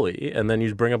for the goalie, and then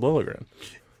you bring up Liljegren.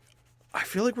 I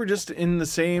feel like we're just in the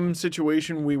same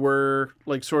situation we were,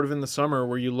 like, sort of in the summer,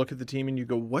 where you look at the team and you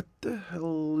go, what the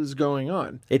hell is going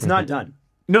on? It's not done.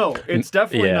 No, it's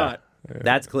definitely not.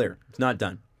 That's clear. It's not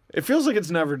done. It feels like it's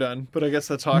never done, but I guess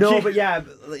that's hockey. No, but yeah,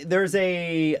 there's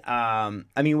a... I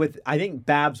think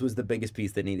Babs was the biggest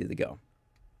piece that needed to go.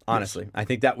 Honestly. Yes. I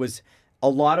think that was... A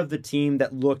lot of the team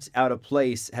that looked out of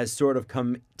place has sort of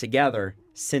come together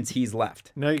since he's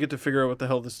left. Now you get to figure out what the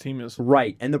hell this team is.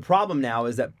 Right. And the problem now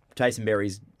is that Tyson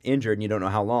Barry's injured and you don't know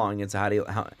how long. It's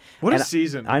What a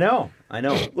season. I know.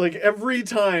 Like every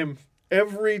time.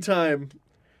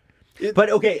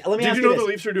 But okay, let me ask you Did you know this. the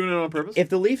Leafs are doing it on purpose? If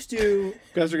the Leafs do...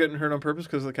 Guys are getting hurt on purpose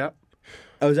because of the cap?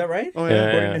 Oh, is that right? Oh, yeah.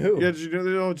 According to who? Yeah, did you know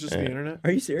that? Oh, just the internet.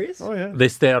 Are you serious? Oh, yeah. They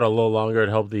stay out a little longer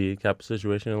to help the cap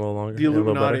situation a little longer. The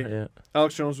Illuminati. A little better, yeah.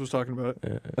 Alex Jones was talking about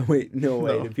it. Oh, wait, no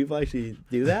way. No. Do people actually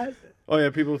do that? Oh,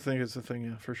 yeah, people think it's a thing,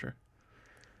 yeah, for sure.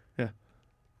 Yeah.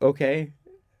 Okay.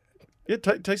 Yeah,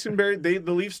 Tyson Barry, the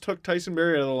Leafs took Tyson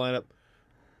Barry out of the lineup.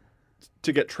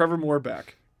 to get Trevor Moore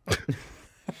back.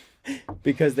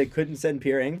 Because they couldn't send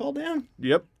Pierre Engvall down?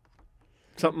 Yep.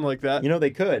 Something like that. You know, they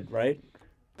could, right?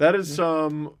 That is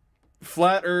some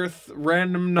flat earth,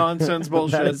 random nonsense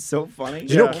bullshit. That is so funny.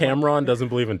 Do you know Cameron doesn't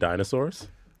believe in dinosaurs?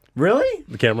 Really?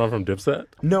 The Cameron from Dipset?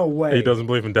 No way. He doesn't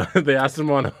believe in dinosaurs. They asked him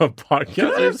on a podcast. Can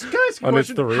I ask a on It's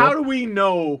question? the Real. How do we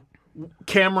know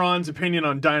Cameron's opinion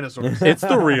on dinosaurs? It's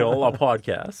the Real, a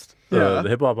podcast, Yeah. the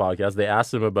hip hop podcast. They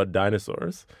asked him about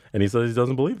dinosaurs, and he says he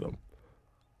doesn't believe them.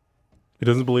 He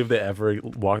doesn't believe they ever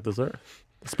walked this earth.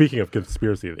 Speaking of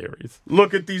conspiracy theories,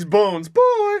 Look at these bones, boy.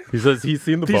 he says he's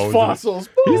seen the These bones. fossils,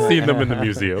 He's boy. seen them in the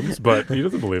museums, but he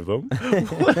doesn't believe them.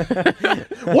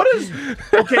 What is...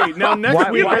 Okay, now next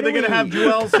week, why are they do going to we- have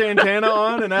Joel Santana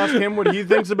on and ask him what he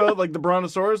thinks about, like, the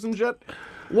Brontosaurus and shit?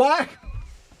 Why?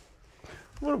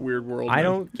 What a weird world. I man.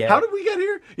 don't get How it. did we get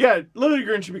here? Yeah,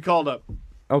 Liljegren should be called up.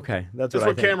 Okay, that's That's what what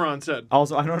I think. Cameron said.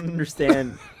 Also, I don't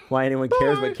understand why anyone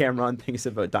cares what Cameron thinks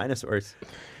about dinosaurs.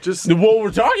 Just, Well,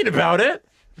 we're talking about it,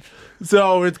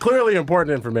 so it's clearly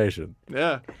important information.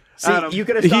 yeah. See, Adam, you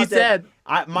could have he stopped said,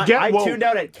 Get I woke. tuned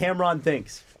out at Cameron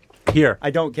thinks. Here, I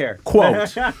don't care. quote,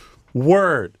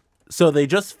 word. So they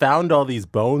just found all these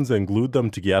bones and glued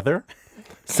them together?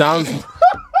 Sounds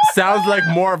like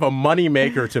more of a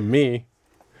moneymaker to me.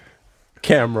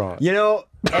 Cameron. You know,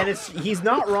 and he's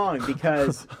not wrong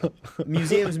because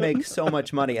museums make so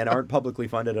much money and aren't publicly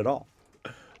funded at all.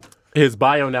 His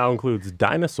bio now includes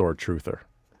dinosaur truther.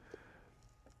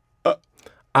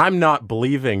 I'm not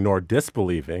believing nor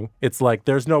disbelieving. It's like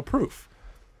there's no proof.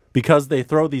 Because they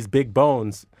throw these big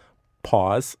bones,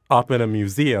 pause, up in a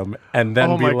museum and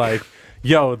then Oh be my like,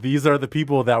 yo, these are the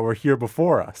people that were here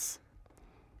before us.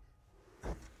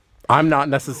 I'm not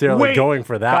necessarily Wait, going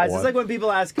for that Guys, one. it's like when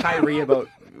people ask Kyrie about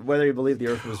whether he believed the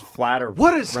earth was flat or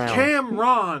what does round.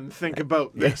 Cameron think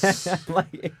about this?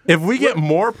 Like, If we get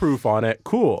more proof on it,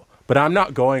 cool. But I'm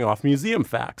not going off museum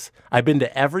facts. I've been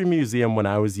to every museum when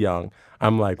I was young.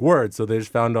 I'm like, word, so they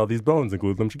just found all these bones and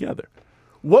glued them together.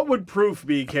 What would proof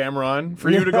be, Cameron,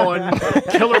 for you to go on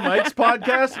Killer Mike's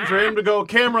podcast and for him to go,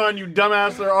 Cameron, you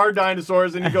dumbass, there are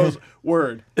dinosaurs, and he goes,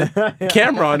 word.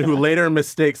 Cameron, who later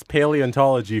mistakes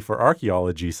paleontology for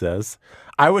archaeology, says,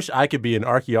 I wish I could be an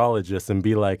archaeologist and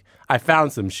be like, I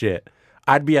found some shit.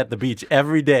 I'd be at the beach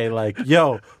every day like,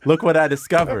 yo, look what I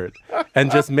discovered, and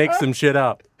just make some shit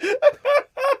up.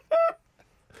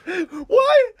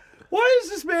 Why is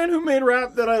this man who made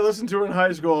rap that I listened to in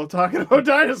high school talking about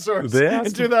dinosaurs They in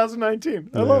asked him.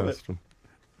 2019? I love it.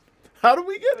 How did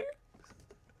we get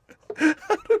here?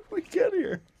 How did we get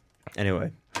here?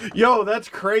 anyway, Yo, that's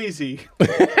crazy,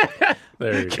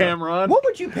 There you go. Cameron. what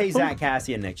would you pay Zach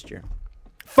Cassian next year?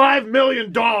 $5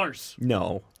 million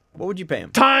No. What would you pay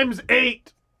him? times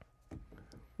 8.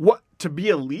 What, to be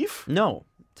a Leaf? No,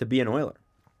 to be an Oiler.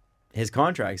 His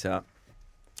contract's up.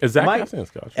 Is that Mike-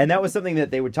 Cassian's coach? And that was something that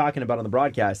they were talking about on the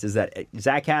broadcast is that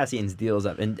Zach Cassian's deal's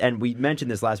up. And we mentioned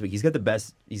this last week. He's got the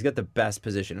best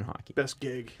position in hockey. Best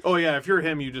gig. Oh, yeah, if you're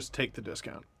him, you just take the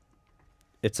discount.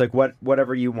 It's like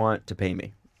whatever you want to pay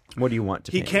me. What do you want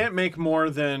to pay He me? can't make more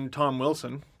than Tom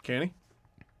Wilson, can he?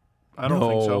 I don't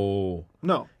think so.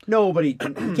 No. No, but he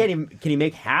can't even. Can he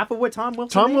make half of what Tom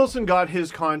Wilson Tom made? Wilson got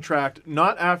his contract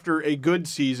not after a good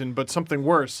season, but something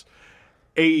worse,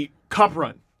 a cup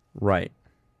run. Right.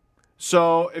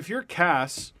 So if you're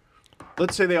Cass,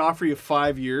 let's say they offer you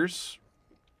 5 years,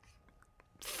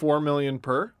 $4 million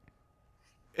per.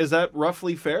 Is that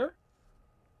roughly fair?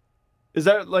 Is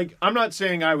that like, I'm not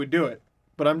saying I would do it,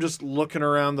 but I'm just looking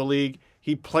around the league.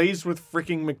 He plays with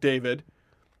freaking McDavid.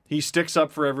 He sticks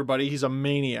up for everybody. He's a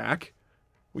maniac.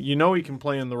 You know he can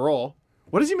play in the role.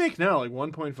 What does he make now? Like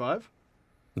 1.5?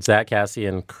 Zach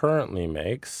Cassian currently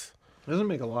makes, Doesn't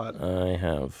make a lot. I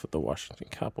have the Washington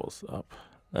Capitals up,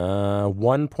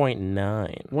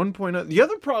 1.9. 1.0. The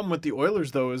other problem with the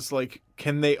Oilers, though, is like,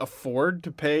 can they afford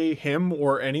to pay him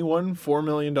or anyone $4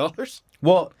 million?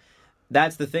 Well,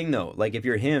 that's the thing, though. Like, if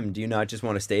you're him, do you not just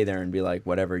want to stay there and be like,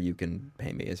 whatever you can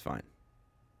pay me is fine?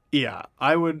 Yeah,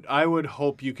 I would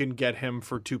hope you can get him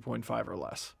for 2.5 or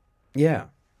less. Yeah,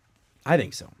 I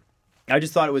think so. I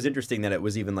just thought it was interesting that it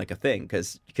was even like a thing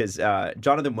because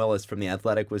Jonathan Willis from The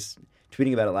Athletic was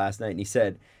tweeting about it last night, and he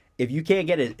said, if you can't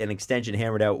get an extension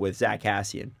hammered out with Zach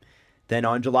Cassian, then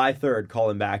on July 3rd, call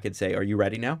him back and say, are you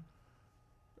ready now?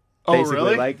 Oh,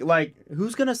 Basically, really? like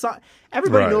who's gonna sign?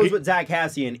 Everybody Right. knows what Zach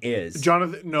Cassian is.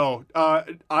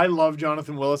 I love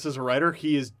Jonathan Willis as a writer.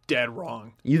 He is dead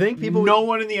wrong. You think people? No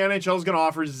one in the NHL is going to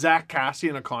offer Zach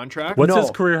Cassian a contract. What's No, his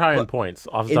career high in points?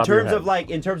 Off the in top of your terms of head?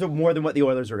 in terms of more than what the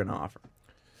Oilers are gonna offer.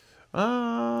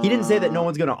 He didn't say that no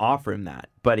one's going to offer him that,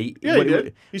 but he Yeah, he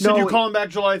did. He said you call him back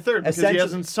July 3rd because he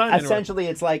hasn't signed anywhere. Essentially,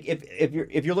 it's like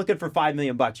if you're looking for $5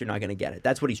 million, you're not going to get it.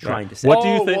 That's what he's trying to say. What do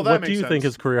you think? well, that what do makes you think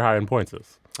sense. his career high in points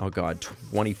is? Oh God,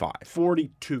 25.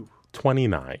 42.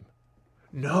 29.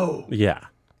 No. Yeah.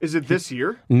 Is it this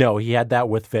year? No, he had that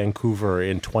with Vancouver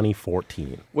in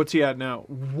 2014. What's he at now?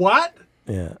 What?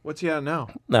 Yeah. What's he at now?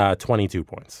 22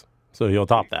 points. So he'll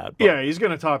top that. But Yeah, he's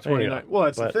going to top 29. Yeah, Well,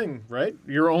 that's the thing, right?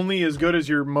 You're only as good as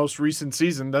your most recent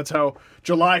season. That's how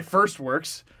July 1st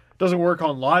works. Doesn't work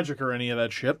on logic or any of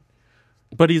that shit.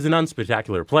 But he's an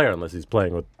unspectacular player unless he's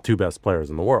playing with two best players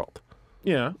in the world.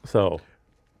 Yeah. So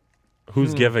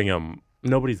who's giving him?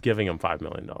 Nobody's giving him $5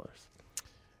 million.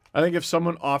 I think if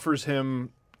someone offers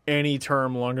him any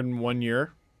term longer than 1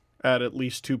 year at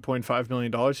least $2.5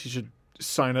 million, he should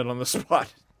sign it on the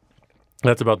spot.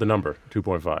 That's about the number,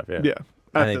 2.5. Yeah. Yeah.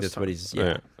 I think that's what he's.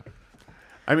 Yeah.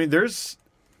 I mean, there's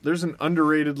an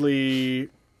underrated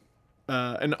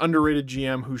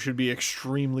GM who should be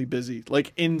extremely busy,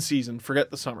 like in season. Forget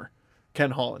the summer.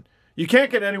 Ken Holland. You can't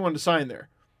get anyone to sign there.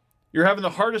 You're having the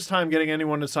hardest time getting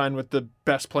anyone to sign with the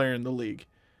best player in the league.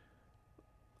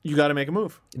 You got to make a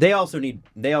move. They also need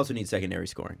secondary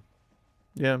scoring.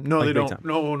 Yeah. No, Like they big don't. time.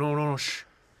 No. Shh.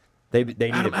 They need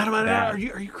Adam, it Adam, bad. are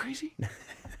you crazy?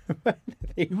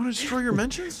 You want to destroy your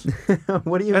mentions?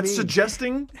 What do you That's mean?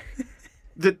 suggesting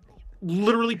that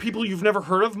literally people you've never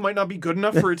heard of might not be good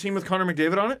enough for a team with Connor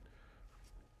McDavid on it?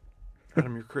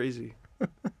 Adam, you're crazy.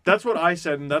 That's what I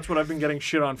said, and that's what I've been getting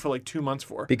shit on for like 2 months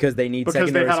for. Because they need Because they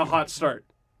secondary had a sc- hot start.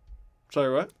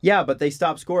 Sorry, what? Yeah, but they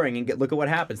stop scoring and look at what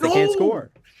happens. They can't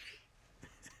score.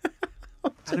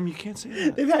 Adam, you can't say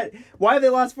that. Why have they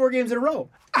lost 4 games in a row?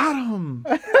 Adam,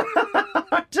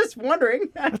 Just wondering.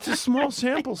 that's a small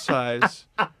sample size.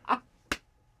 What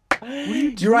are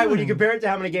you doing? You're right when you compare it to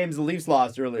how many games the Leafs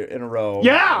lost earlier in a row.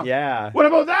 Yeah. Yeah. What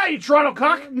about that, you Toronto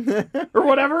cuck? Or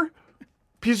whatever?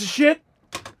 Piece of shit?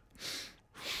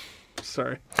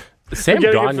 Sorry. Sam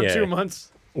Been getting it for 2 Gagne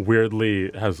months.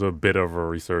 weirdly has a bit of a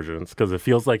resurgence because it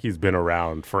feels like he's been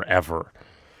around forever.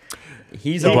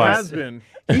 He He has been.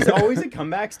 He's always a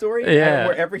comeback story. Yeah.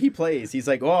 Wherever he plays, he's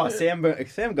like, oh, Sam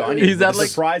Gagne. He's at, like,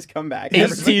 surprise comeback.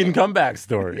 18 comeback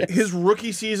stories. His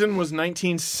rookie season was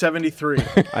 1973.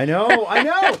 I know.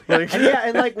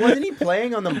 And like, wasn't he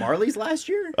playing on the Marlies last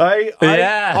year?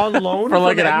 Yeah. On loan For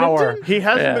like from an hour. Edmonton? He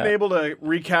hasn't Yeah. been able to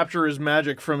recapture his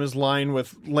magic from his line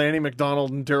with Lanny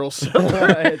McDonald and Daryl Silver.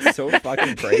 It's so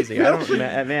fucking crazy. I don't get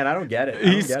it. I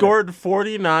He don't get scored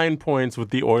 49 points with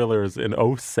the Oilers in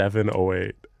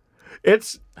 07-08.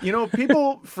 It's,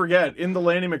 people forget in the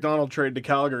Lanny McDonald trade to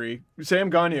Calgary,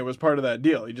 Sam Gagne was part of that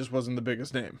deal. He just wasn't the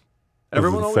biggest name.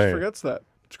 Everyone always insane. forgets that.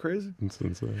 It's crazy. It's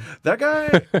insane. That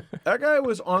guy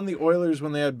was on the Oilers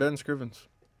when they had Ben Scrivens.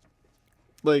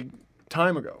 Like,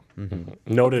 time ago.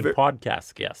 Noted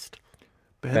podcast guest.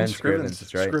 Ben Scrivens,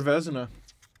 that's right. Scrivezina.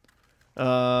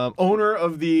 Owner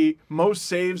of the most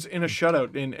saves in a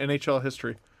shutout in NHL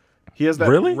history. He has that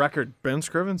Really? record. Ben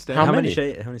Scrivens. Damn. How many?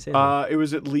 How many saves? It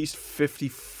was at least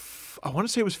 50. I want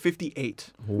to say it was 58.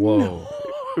 Whoa.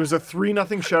 It was a 3-0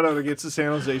 shutout against the San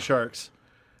Jose Sharks.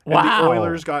 And Wow. the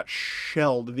Oilers got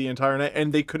shelled the entire night,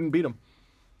 and they couldn't beat them.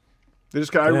 They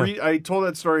just got. I told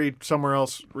that story somewhere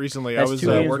else recently. That's I was 2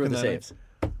 games working worth of that. saves.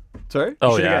 Sorry.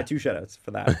 Oh, Should have yeah. got 2 shutouts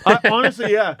for that.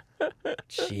 Honestly, yeah.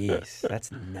 Jeez,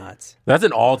 that's nuts. That's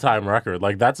an all-time record.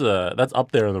 Like, that's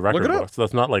up there in the record it up. books.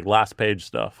 That's not like last page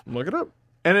stuff. Look it up.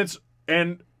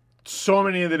 And so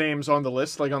many of the names on the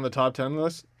list, like on the top 10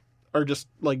 list, are just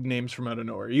like names from out of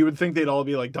nowhere. You would think they'd all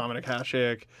be like Dominic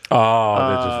Hasek. Oh,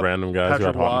 they're just random guys who Patrick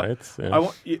had hot Waugh. nights.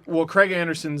 Yeah. Well, Craig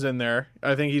Anderson's in there.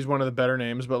 I think he's one of the better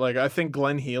names, but like I think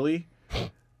Glenn Healy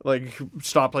like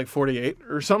stopped like 48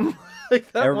 or something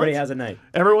like that. Everybody once. has a night.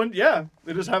 Everyone, yeah.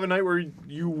 They just have a night where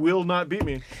you will not beat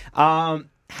me.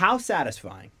 How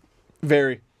satisfying?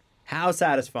 Very. How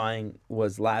satisfying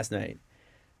was last night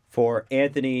for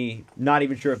Anthony? Not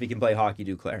even sure if he can play hockey.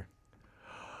 Duclair.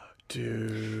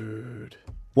 Dude.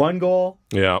 1 goal.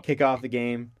 Yeah. Kick off the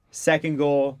game. 2nd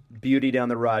goal, beauty down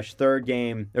the rush.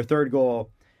 3rd goal,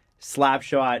 slap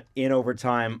shot in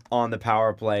overtime on the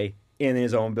power play in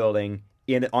his own building,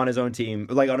 on his own team,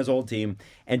 like on his old team,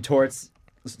 and Torts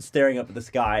staring up at the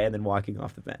sky and then walking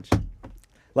off the bench.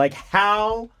 Like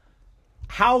how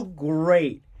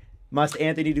great must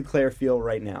Anthony Duclair feel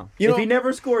right now? If he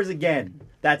never scores again,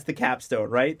 that's the capstone,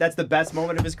 right? That's the best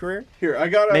moment of his career. Here, I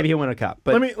got Maybe he'll win a cup.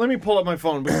 But let me pull up my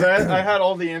phone because I had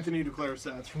all the Anthony Duclair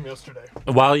stats from yesterday.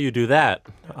 While you do that,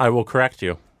 I will correct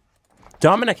you.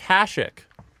 Dominic Hasek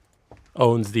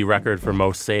owns the record for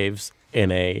most saves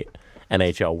in a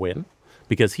NHL win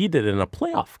because he did it in a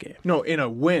playoff game. No, in a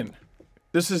win.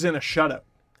 This is in a shutout.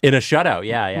 In a shutout,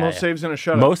 yeah. Most saves in a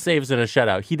shutout. Most saves in a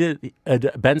shutout. He did.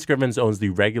 Ben Scrivens owns the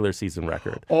regular season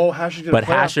record. Oh, Hasek did but a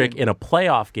playoff Hasek game. in a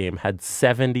playoff game had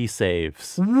 70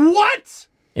 saves. What?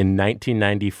 In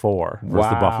 1994 was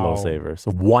the Buffalo Sabres.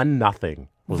 1-0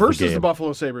 was Versus the game. the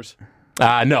Buffalo Sabres.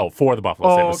 No, for the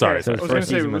Buffalo Sabres. Sorry. I was going to first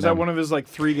say, season was with that them. one of his like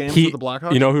 3 games with the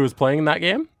Blackhawks? You know who was playing in that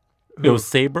game? It was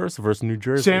Sabres versus New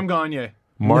Jersey. Sam Gagner.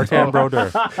 Martin Brodeur.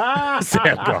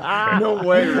 Sam Gagner. No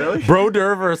way, really?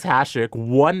 Brodeur versus Hasek,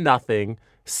 1-0.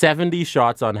 70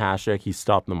 shots on Hasek. He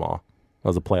stopped them all. That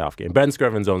was a playoff game. Ben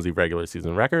Scrivens owns the regular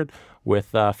season record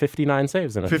with 59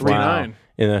 saves in a 59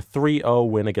 in a 3-0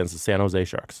 win against the San Jose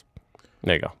Sharks.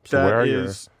 There you go. So That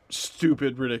is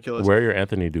stupid ridiculous. where are your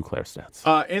Anthony Duclair stats?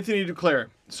 Anthony Duclair.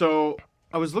 So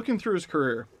I was looking through his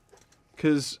career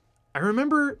because I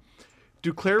remember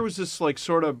Duclair was this like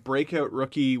sort of breakout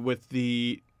rookie with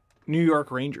the New York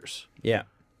Rangers. Yeah.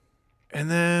 And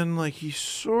then like he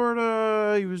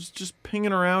was just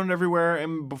pinging around everywhere,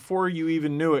 and before you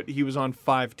even knew it, he was on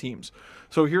 5 teams.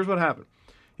 So here's what happened.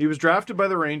 He was drafted by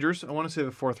the Rangers. I want to say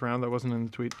the 4th round. That wasn't in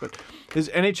the tweet, but his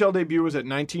NHL debut was at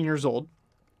 19 years old.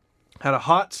 Had a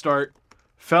hot start,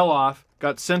 fell off,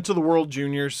 got sent to the World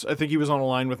Juniors. I think he was on a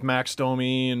line with Max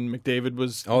Domi, and McDavid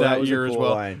was that was a year as cool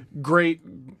well. line. Great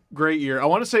year. I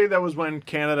want to say that was when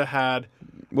Canada had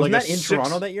Wasn't like that in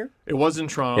Toronto that year? It was in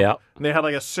Toronto. Yeah. And they had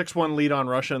like a 6-1 lead on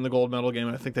Russia in the gold medal game.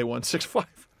 I think they won 6-5,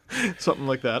 something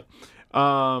like that.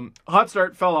 Hot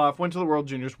start, fell off, went to the World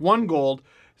Juniors, won gold,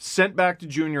 sent back to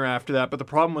junior after that. But the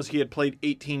problem was he had played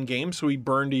 18 games, so he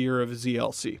burned a year of his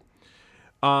ELC.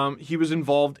 He was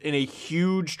involved in a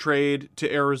huge trade to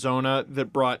Arizona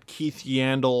that brought Keith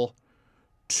Yandel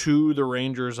to the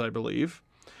Rangers, I believe.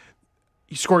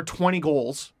 He scored 20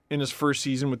 goals in his first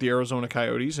season with the Arizona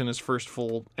Coyotes in his first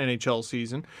full NHL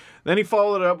season. Then he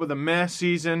followed it up with a mess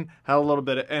season, had a little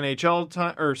bit of AHL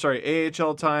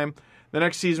time. The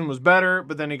next season was better,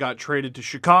 but then he got traded to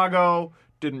Chicago.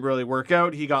 Didn't really work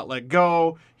out. He got let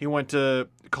go. He went to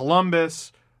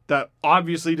Columbus. That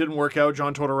obviously didn't work out.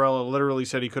 John Tortorella literally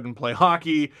said he couldn't play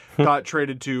hockey. Got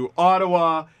traded to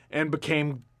Ottawa and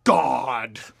became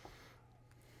God.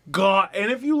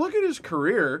 And if you look at his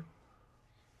career,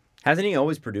 Hasn't he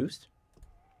always produced?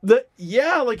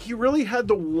 he really had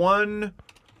the one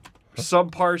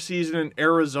subpar season in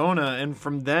Arizona, and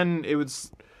from then it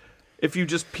was, if you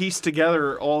just piece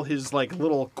together all his like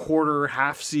little quarter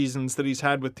half seasons that he's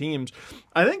had with teams,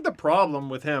 I think the problem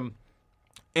with him,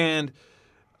 and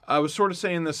I was sort of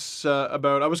saying this I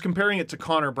was comparing it to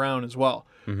Connor Brown as well,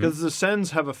 because the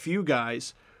Sens have a few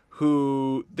guys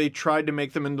who they tried to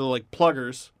make them into like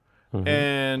pluggers,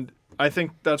 and I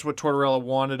think that's what Tortorella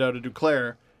wanted out of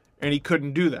Duclair, and he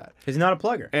couldn't do that. He's not a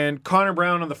plugger. And Connor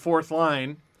Brown on the 4th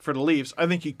line for the Leafs, I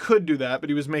think he could do that, but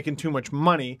he was making too much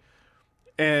money.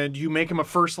 And you make him a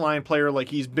first-line player like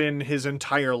he's been his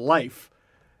entire life,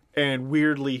 and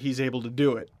weirdly he's able to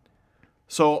do it.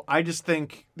 So I just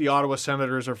think the Ottawa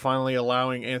Senators are finally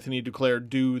allowing Anthony Duclair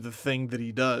do the thing that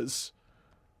he does.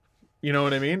 You know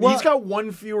what I mean? Well, he's got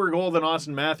 1 fewer goal than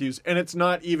Austin Matthews, and it's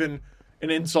not even an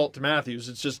insult to Matthews.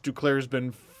 It's just Duclair's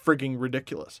been frigging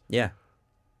ridiculous. Yeah.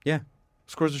 Yeah.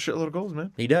 Scores a shitload of goals,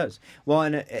 man. He does. Well,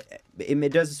 and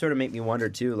it does sort of make me wonder,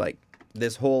 too, like,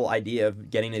 this whole idea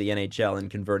of getting to the NHL and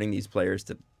converting these players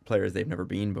to players they've never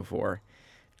been before.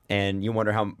 And you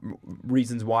wonder how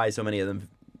reasons why so many of them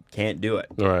can't do it.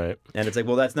 Right. And it's like,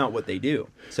 well, that's not what they do.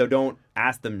 So don't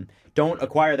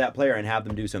acquire that player and have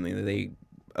them do something that they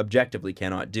objectively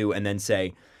cannot do and then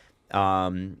say,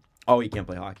 oh, he can't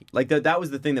play hockey. Like, that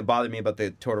was the thing that bothered me about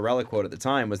the Tortorella quote at the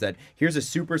time, was that here's a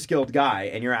super skilled guy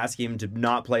and you're asking him to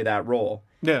not play that role.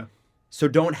 Yeah. So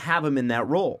don't have him in that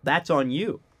role. That's on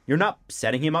you. You're not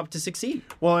setting him up to succeed.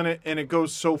 Well, and it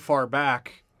goes so far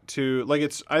back to, like,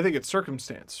 I think it's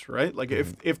circumstance, right? Like,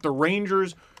 if the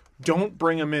Rangers don't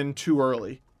bring him in too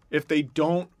early, if they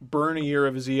don't burn a year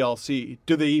of his ELC,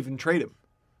 do they even trade him?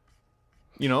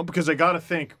 You know, because I got to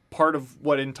think part of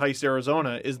what enticed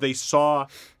Arizona is they saw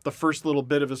the first little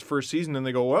bit of his first season and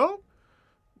they go, well,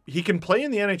 he can play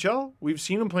in the NHL. We've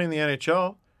seen him play in the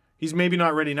NHL. He's maybe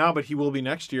not ready now, but he will be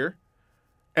next year.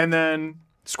 And then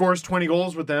scores 20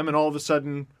 goals with them, and all of a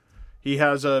sudden he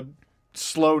has a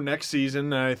slow next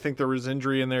season. And I think there was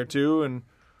injury in there too. And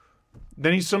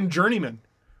then he's some journeyman.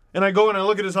 And I go and I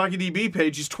look at his Hockey DB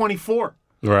page. He's 24.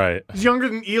 Right. He's younger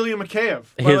than Ilya Mikheyev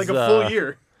by like a full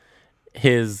year.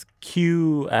 His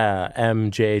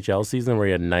QMJHL season where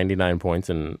he had 99 points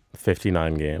in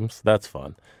 59 games, that's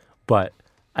fun. But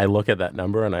I look at that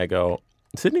number and I go,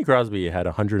 Sidney Crosby had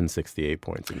 168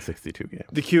 points in 62 games.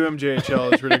 The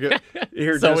QMJHL is really good.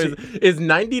 Here, So Jesse, is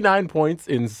 99 points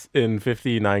in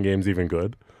 59 games even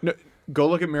good? no, go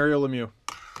look at Mario Lemieux.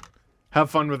 Have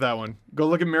fun with that one. Go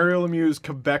look at Mario Lemieux's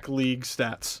Quebec League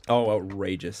stats. Oh,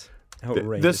 outrageous.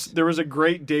 Outrageous. There was a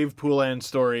great Dave Poulin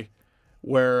story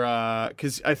where,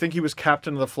 because I think he was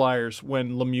captain of the Flyers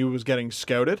when Lemieux was getting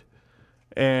scouted.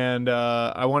 And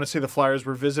I want to say the Flyers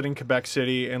were visiting Quebec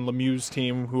City, and Lemieux's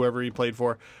team, whoever he played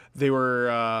for, they were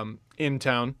in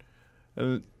town.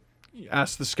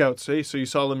 Asked the scouts, "Hey, so you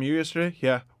saw Lemieux yesterday?"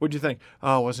 "Yeah." "What'd you think?"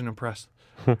 "Oh, I wasn't impressed."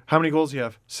 "How many goals do you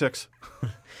have?" "6."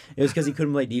 It was because he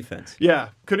couldn't play defense. Yeah.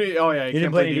 Could he? Oh, yeah. He didn't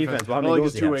can't play any defense. Well, how many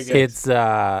goals did he have?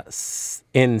 It's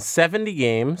in 70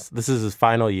 games. This is his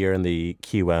final year in the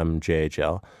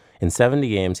QMJHL. In 70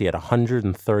 games, he had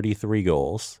 133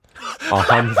 goals,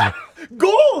 100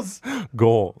 Goals!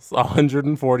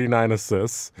 149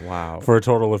 assists. Wow. For a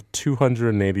total of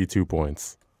 282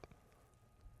 points.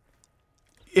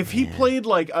 If he played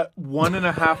like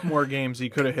 1.5 more games, he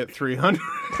could have hit 300.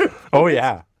 Oh,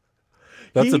 yeah.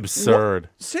 That's He- absurd.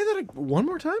 Say that one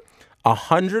more time?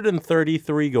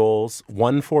 133 goals,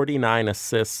 149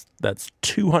 assists. That's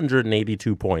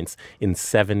 282 points in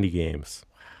 70 games.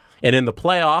 And in the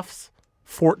playoffs,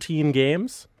 14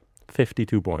 games,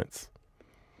 52 points.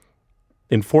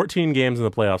 In 14 games in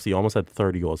the playoffs, he almost had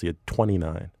 30 goals. He had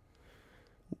 29.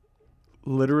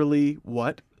 Literally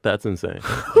what? That's insane.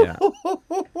 Yeah.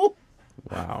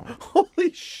 Wow.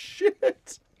 Holy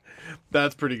shit.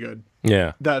 That's pretty good.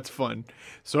 Yeah. That's fun.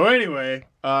 So anyway,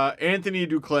 Anthony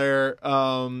Duclair,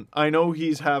 I know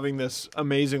he's having this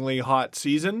amazingly hot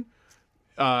season.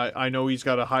 I know he's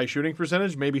got a high shooting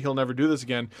percentage. Maybe he'll never do this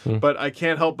again. But I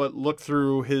can't help but look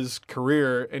through his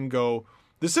career and go,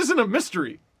 this isn't a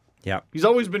mystery. Yeah. He's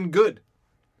always been good.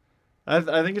 I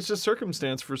think it's just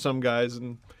circumstance for some guys,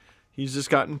 and he's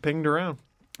just gotten pinged around.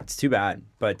 It's too bad.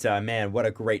 But, man, what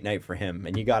a great night for him.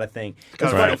 And you got to think.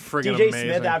 Gotta It's feel funny, friggin' DJ amazing.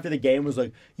 Smith after the game was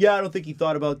like, yeah, I don't think he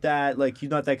thought about that. Like, he's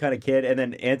not that kind of kid. And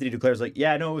then Anthony Duclair's like,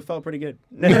 yeah, no, it felt pretty good.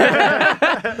 Yeah,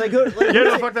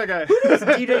 no, fuck that guy. Who does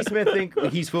DJ Smith think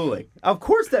he's fooling? Of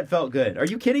course that felt good. Are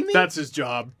you kidding me? That's his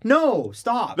job. No,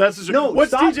 stop. That's his- No,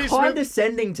 What's stop DJ Smith-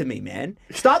 condescending to me, man.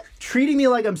 Stop treating me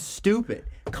like I'm stupid.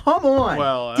 Come on.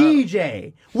 Well,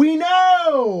 DJ, we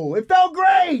know. It felt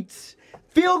great.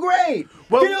 Feel great.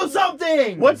 Well, Feel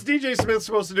something. What's DJ Smith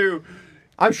supposed to do?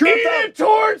 I'm sure Eat it it, felt,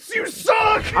 Torts, you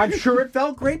suck! I'm sure it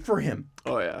felt great for him.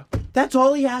 Oh, yeah. That's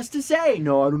all he has to say.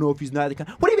 No, I don't know if he's not the kind.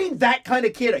 What do you mean that kind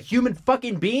of kid? A human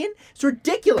fucking being? It's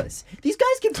ridiculous. These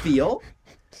guys can feel.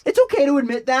 It's okay to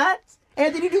admit that.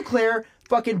 Anthony Duclair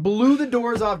fucking blew the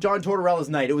doors off John Tortorella's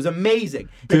night. It was amazing.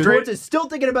 And Great. Torts is still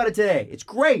thinking about it today. It's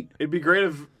great. It'd be great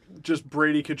if just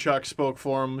Brady Tkachuk spoke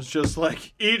for him. It was just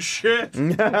like, eat shit.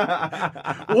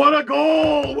 What a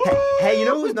goal! Woo! Hey, you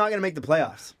know who's not going to make the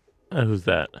playoffs? Who's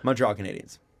that? Montreal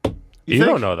Canadiens. You think?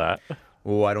 don't know that.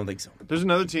 Oh, I don't think so. There's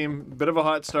another team, bit of a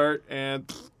hot start,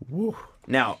 and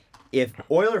Now, if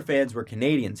Oiler fans were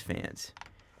Canadiens fans,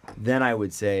 then I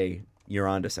would say you're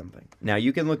onto something. Now,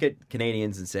 you can look at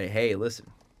Canadiens and say, hey, listen,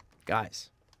 guys,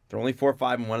 they're only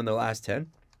 4-5-1 in their last 10.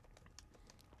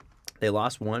 They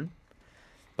lost one,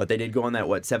 but they did go on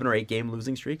that, 7 or 8 game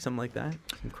losing streak, something like that.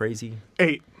 Some crazy.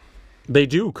 8. They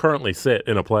do currently sit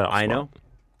in a playoff I spot. know.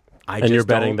 I And you're just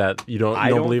betting don't- that you don't I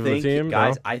don't believe in the think, team?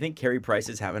 guys. No? I think Carey Price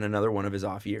is having another one of his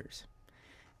off years.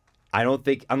 I don't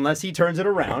think unless he turns it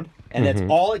around, and that's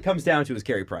all it comes down to is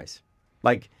Carey Price.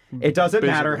 Like it doesn't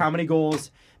matter Basically. how many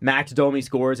goals Max Domi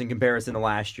scores in comparison to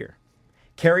last year.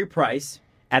 Carey Price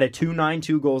at a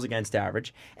 .292 goals against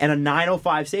average and a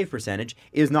 .905 save percentage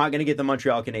is not going to get the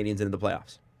Montreal Canadiens into the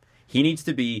playoffs. He needs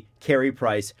to be Carey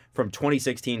Price from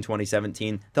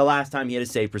 2016-2017, the last time he had a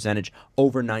save percentage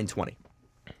over .920.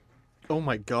 Oh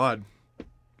my God.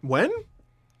 When?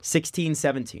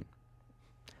 16-17.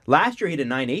 Last year he had a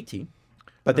 .918,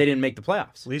 but they didn't make the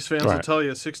playoffs. Leafs fans will Right. tell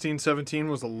you 16-17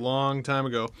 was a long time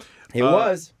ago. It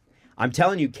was. I'm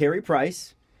telling you, Carey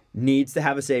Price needs to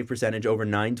have a save percentage over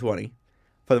 .920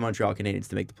 for the Montreal Canadiens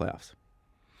to make the playoffs.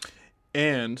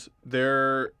 And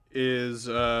there is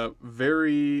a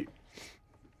very...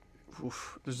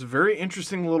 there's a very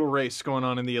interesting little race going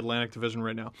on in the Atlantic Division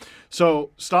right now.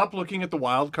 So stop looking at the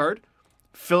wild card.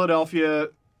 Philadelphia,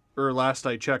 or last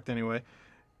I checked anyway,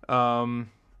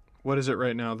 what is it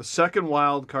right now? The second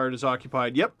wild card is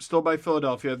occupied. Yep, still by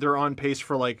Philadelphia. They're on pace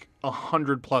for like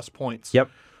 100+ points. Yep.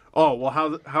 Oh, well, how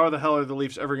the hell are the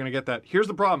Leafs ever going to get that? Here's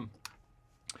the problem.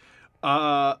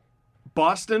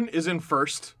 Boston is in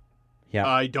first. Yeah.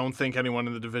 I don't think anyone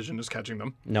in the division is catching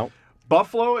them. No.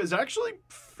 Buffalo is actually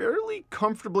fairly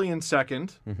comfortably in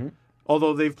second.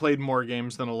 Although they've played more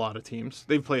games than a lot of teams.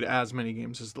 They've played as many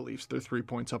games as the Leafs. They're 3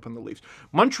 points up on the Leafs.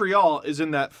 Montreal is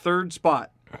in that third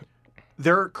spot.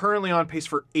 They're currently on pace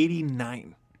for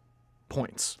 89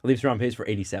 points. Leafs are on pace for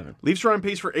 87. Leafs are on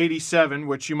pace for 87,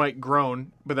 which you might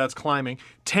groan, but that's climbing.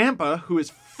 Tampa, who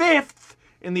is 5th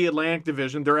in the Atlantic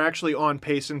Division, they're actually on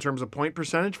pace in terms of point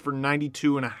percentage for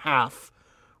 92.5,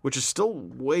 which is still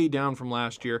way down from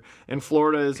last year. And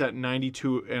Florida is at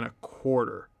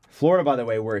 92.25. Florida, by the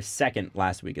way, were second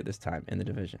last week at this time in the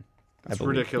division. That's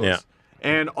ridiculous. Yeah.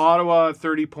 And Ottawa,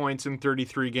 30 points in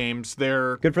 33 games.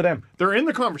 They're good for them. They're in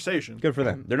the conversation. Good for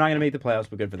them. They're not going to make the playoffs,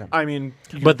 but good for them. I mean,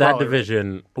 but that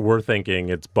division, we're thinking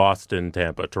it's Boston,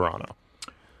 Tampa, Toronto.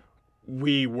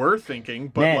 We were thinking,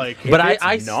 but Man, but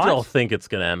I still think it's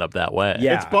going to end up that way.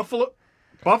 Yeah. It's Buffalo.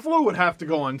 Buffalo would have to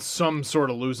go on some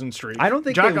sort of losing streak. I don't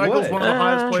think Jack they Eichel's would. one of the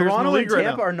highest players Toronto in the league and right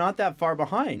Tampa now. are not that far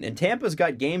behind, and Tampa's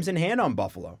got games in hand on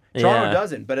Buffalo. Toronto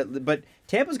doesn't, but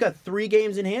Tampa's got 3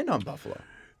 games in hand on Buffalo.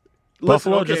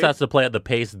 Buffalo just has to play at the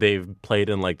pace they've played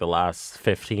in like the last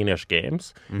 15-ish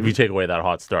games. If you take away that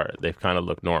hot start, they've kind of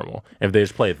looked normal. If they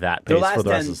just play at that pace for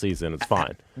the rest of the season, it's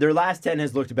fine. Their last 10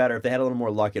 has looked better. If they had a little more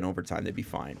luck in overtime, they'd be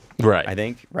fine. Right. I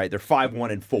think. Right. They're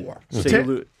 5-1-4.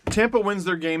 So Tampa wins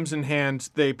their games in hand.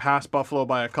 They pass Buffalo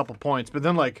by a couple points. But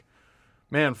then, like,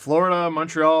 man, Florida,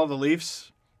 Montreal, the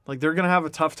Leafs, like, they're going to have a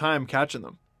tough time catching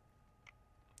them.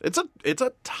 It's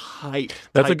a tight.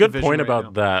 That's a good division point right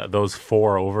about now. those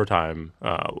 4 overtime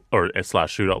or /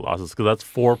 shootout losses, because that's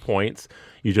 4 points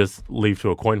you just leave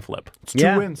to a coin flip. It's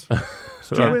 2 wins. It's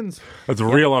 2 wins. That's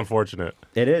real unfortunate.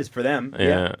 It is for them.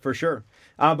 Yeah, for sure.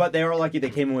 But they were lucky they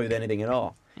came away with anything at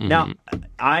all. Now,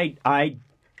 I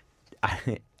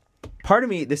part of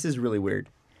me, this is really weird.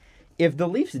 If the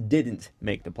Leafs didn't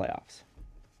make the playoffs,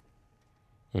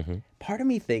 part of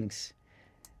me thinks,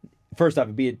 first off,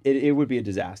 it would be a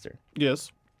disaster.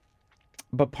 Yes.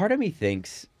 But part of me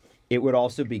thinks it would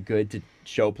also be good to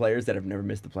show players that have never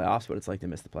missed the playoffs what it's like to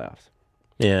miss the playoffs.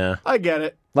 Yeah. I get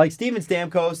it. Like Steven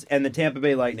Stamkos and the Tampa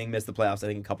Bay Lightning missed the playoffs, I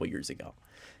think, a couple years ago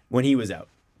when he was out.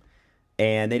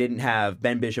 And they didn't have,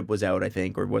 Ben Bishop was out, I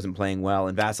think, or wasn't playing well,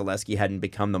 and Vasilevsky hadn't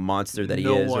become the monster that he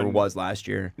or was last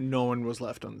year. No one was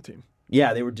left on the team.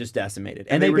 Yeah, they were just decimated.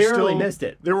 And they barely missed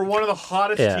it. They were one of the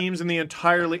hottest teams in the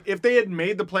entire league. If they had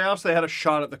made the playoffs, they had a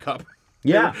shot at the cup.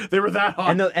 Yeah. They were that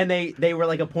hot. And they were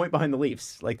like a point behind the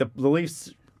Leafs. Like the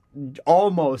Leafs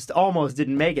almost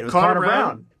didn't make it. It was Connor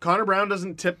Brown. Connor Brown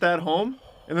doesn't tip that home,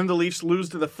 and then the Leafs lose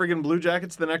to the friggin' Blue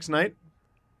Jackets the next night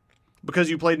because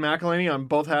you played McElhinney on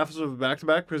both halves of a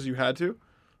back-to-back because you had to.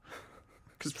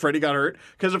 Because Freddie got hurt.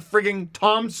 Because of friggin'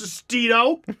 Tom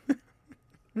Sestito.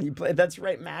 That's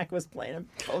right. Mac was playing in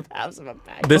both halves of a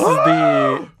back. This is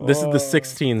the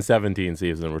 16-17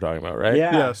 season we're talking about, right?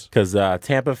 Yeah. Yes. Because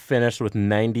Tampa finished with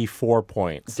 94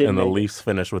 points, Didn't and the make it. Leafs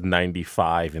finished with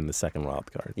 95 in the second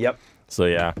wild card. Yep. So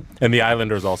yeah, and the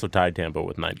Islanders also tied Tampa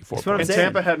with 94 That's what I'm points. And saying.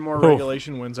 Tampa had more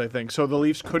regulation wins, I think. So the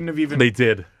Leafs couldn't have even... They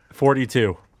did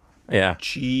 42. Yeah.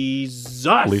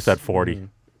 Jesus. Leafs had 40.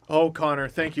 Oh, Connor,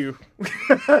 thank you.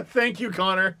 Thank you,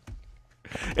 Connor.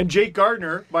 And Jake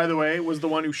Gardner, by the way, was the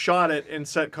one who shot it and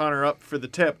set Connor up for the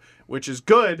tip, which is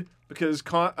good because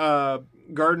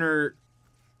Gardner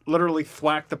literally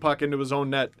thwacked the puck into his own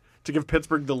net to give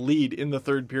Pittsburgh the lead in the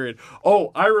third period.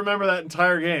 Oh, I remember that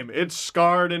entire game. It's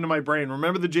scarred into my brain.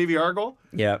 Remember the JVR goal?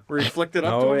 Yeah. Where he flicked it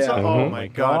up Oh, to himself? yeah. Oh, my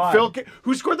God.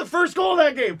 Who scored the first goal of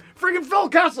that game? Friggin' Phil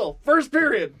Kessel. First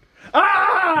period.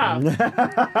 Ah!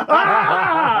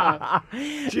 Ah!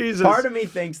 Jesus. Part of me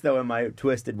thinks, though, in my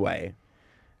twisted way,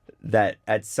 that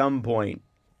at some point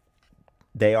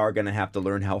they are going to have to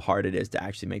learn how hard it is to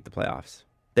actually make the playoffs.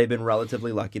 They've been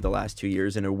relatively lucky the last 2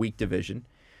 years in a weak division,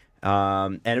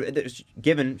 and it's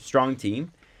given strong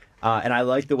team. And I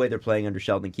like the way they're playing under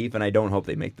Sheldon Keefe, and I don't hope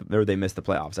they miss the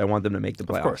playoffs. I want them to make the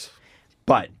playoffs. Of course.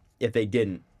 But if they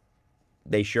didn't,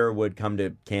 they sure would come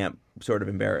to camp sort of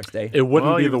embarrassed, eh? It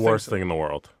wouldn't be you the would think worst so. thing in the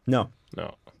world. No.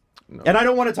 No. And I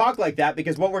don't want to talk like that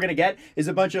because what we're going to get is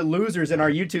a bunch of losers in our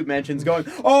YouTube mentions going,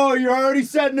 oh, you're already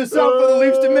setting us up for the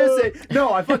Leafs to miss it.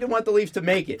 No, I fucking want the Leafs to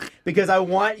make it because I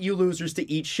want you losers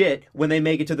to eat shit when they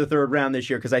make it to the third round this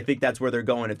year because I think that's where they're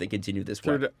going if they continue this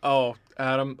way. Oh,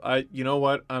 Adam, you know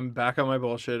what? I'm back on my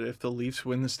bullshit. If the Leafs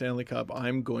win the Stanley Cup,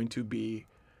 I'm going to be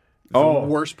the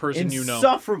worst person you know.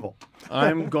 Insufferable.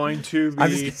 I'm going to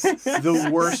be the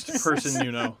worst person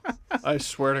you know. I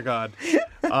swear to God.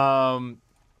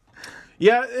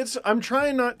 Yeah, I'm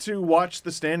trying not to watch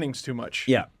the standings too much.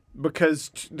 Yeah. Because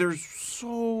there's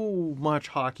so much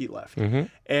hockey left.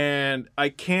 And I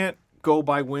can't go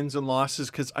by wins and losses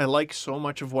because I like so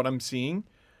much of what I'm seeing,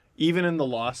 even in the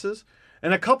losses.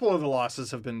 And a couple of the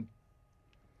losses have been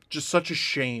just such a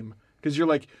shame. Because you're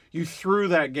like, you threw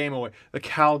that game away. The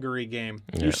Calgary game.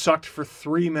 Yeah. You sucked for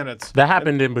 3 minutes. That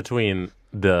happened in between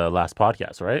the last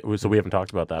podcast, right? So we haven't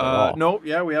talked about that at all. No,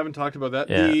 yeah, we haven't talked about that.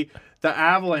 Yeah. The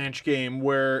Avalanche game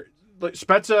where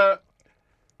Spezza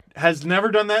has never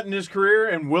done that in his career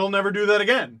and will never do that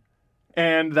again.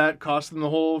 And that cost them the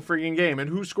whole freaking game.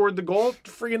 And who scored the goal?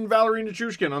 Freaking Valeri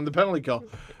Nichushkin on the penalty kill.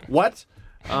 What?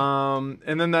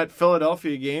 And then that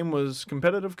Philadelphia game was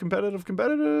competitive.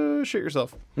 Shit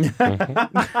yourself.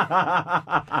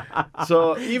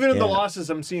 So even in the losses,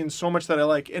 I'm seeing so much that I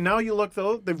like. And now you look,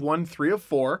 though, they've won 3 of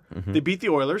 4. They beat the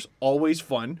Oilers. Always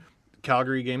fun.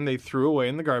 Calgary game they threw away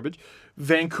in the garbage.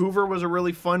 Vancouver was a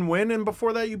really fun win. And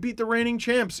before that, you beat the reigning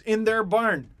champs in their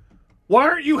barn. Why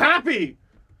aren't you happy?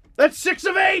 That's 6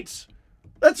 of 8.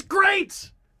 That's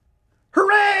great.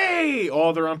 Hooray!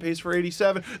 Oh, they're on pace for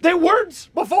 87. They weren't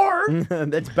before.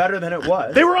 That's better than it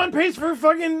was. They were on pace for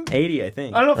fucking 80, I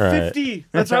think. I don't know, 50.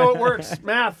 That's how it works.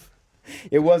 Math.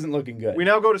 It wasn't looking good. We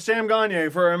now go to Sam Gagne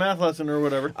for a math lesson or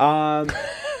whatever.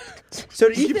 So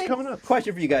do you Keeps think, coming up.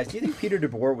 question for you guys, do you think Peter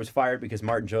DeBoer was fired because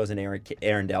Martin Jones and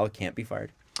Aaron Dell can't be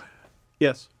fired?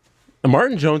 Yes.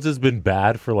 Martin Jones has been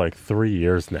bad for like 3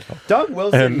 years now. Doug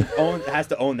Wilson has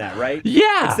to own that, right?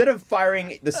 Yeah. Instead of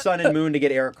firing the sun and moon to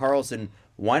get Erik Karlsson,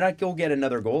 why not go get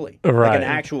another goalie? Right. Like an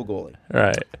actual goalie.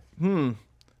 Right.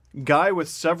 Guy with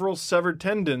several severed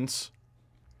tendons,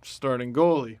 starting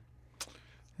goalie.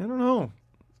 I don't know.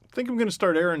 I think I'm going to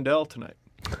start Aaron Dell tonight.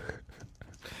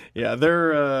 Yeah,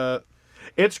 they're.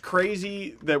 It's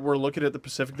crazy that we're looking at the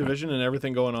Pacific Division and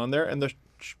everything going on there, and the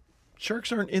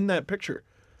Sharks aren't in that picture.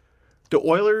 The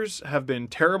Oilers have been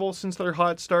terrible since their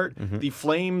hot start. The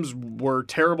Flames were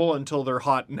terrible until they're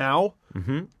hot now.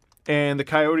 And the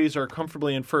Coyotes are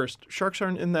comfortably in first. Sharks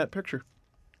aren't in that picture.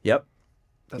 Yep.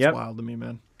 That's wild to me,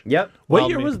 man. Yep. What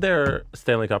year was their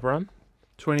Stanley Cup run?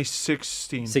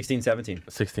 2016. 16-17.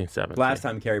 16-17. Last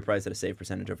time Carey Price had a save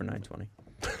percentage over 920.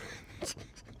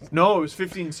 No, it was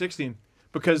 15-16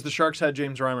 because the Sharks had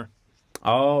James Reimer.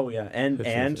 Oh, yeah. And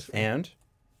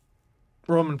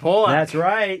Roman Polak. that's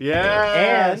right.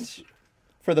 Yeah. And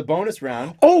for the bonus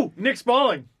round. Oh, Nick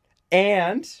Spalling.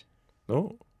 And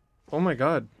Oh. Oh, my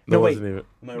God. That No, wait. wasn't even.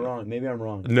 am I wrong? Maybe I'm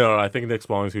wrong. No, I think Nick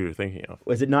Spalling's who you're thinking of.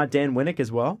 Was it not Dan Winnick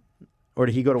as well? Or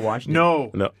did he go to Washington?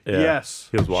 No. No. Yeah. Yes.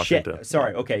 He was Washington. Shit.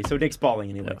 Sorry. Okay, so Nick Spalling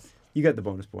anyway. Yes. You got the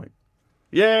bonus point.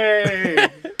 Yay. I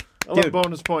love Dude.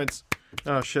 bonus points.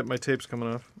 Oh, shit. My tape's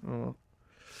coming off. Oh, well.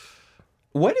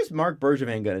 What is Marc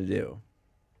Bergevin going to do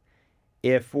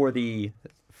if for the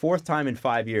 4th time in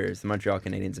 5 years the Montreal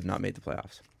Canadiens have not made the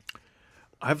playoffs?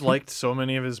 I've liked so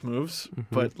many of his moves,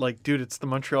 but, like, dude, it's the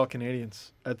Montreal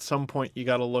Canadiens. At some point, you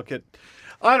got to look at...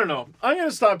 I don't know. I'm going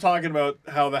to stop talking about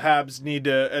how the Habs need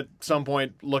to, at some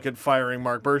point, look at firing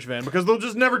Marc Bergevin because they'll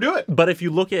just never do it. But if you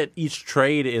look at each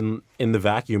trade in the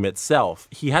vacuum itself,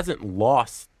 he hasn't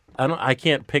lost. I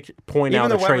can't point Even out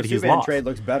the a trade Weber he's Subban lost. trade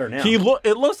looks better now.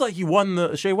 It looks like he won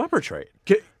the Shea Weber trade.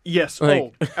 Yes.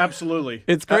 Like- Absolutely.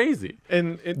 It's crazy.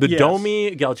 The The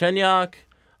Domi, Galchenyuk.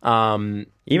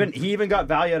 He even got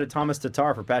value out of Thomas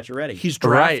Tatar for Pacioretty. He's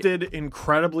drafted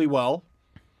incredibly well.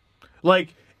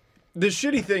 Like, the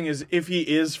shitty thing is, if he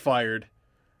is fired,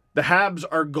 the Habs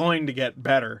are going to get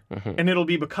better, and it'll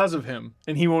be because of him,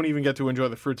 and he won't even get to enjoy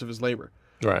the fruits of his labor.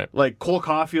 Right. Like, Cole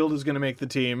Caulfield is going to make the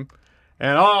team,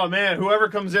 and oh man, whoever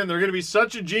comes in, they're going to be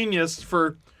such a genius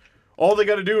for all they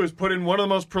got to do is put in one of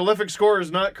the most prolific scorers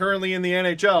not currently in the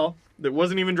NHL that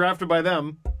wasn't even drafted by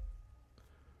them.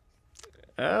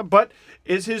 But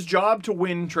is his job to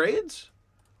win trades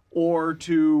or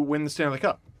to win the Stanley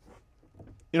Cup?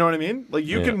 You know what I mean? Like,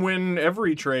 you can win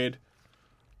every trade.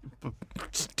 But,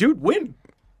 dude, win.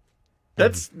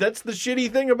 That's the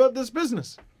shitty thing about this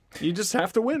business. You just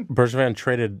have to win. Bergevin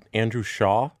traded Andrew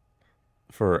Shaw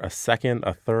for a 2nd,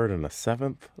 a 3rd, and a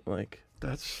 7th. Like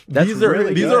That's these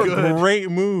really are good. great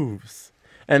moves,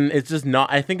 and it's just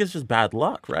not. I think it's just bad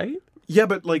luck, right? Yeah,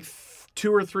 but like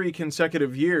 2 or 3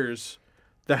 consecutive years,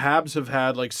 the Habs have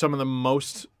had like some of the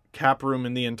most cap room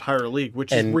in the entire league,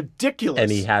 which is ridiculous. And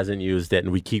he hasn't used it,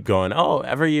 and we keep going, oh,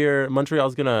 every year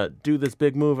Montreal's going to do this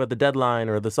big move at the deadline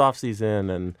or this offseason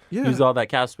and use all that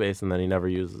cap space, and then he never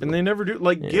uses it. And they never do.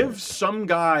 Like, give some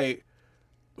guy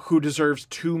who deserves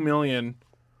 $2 million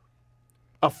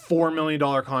a $4 million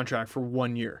contract for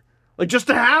 1 year. Like, just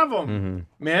to have him,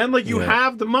 man. Like, you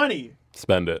have the money.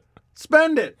 Spend it.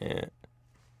 Spend it. Yeah.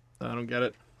 I don't get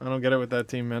it. I don't get it with that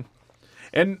team, man.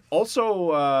 And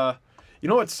also, you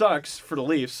know what sucks for the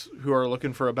Leafs, who are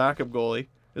looking for a backup goalie,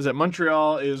 is that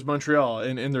Montreal is Montreal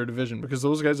in their division because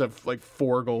those guys have like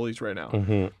 4 goalies right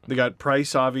now. They got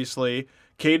Price, obviously,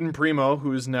 Caden Primo,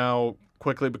 who is now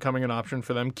quickly becoming an option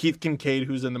for them. Keith Kincaid,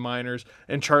 who's in the minors,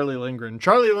 and Charlie Lindgren.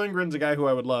 Charlie Lindgren's a guy who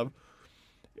I would love.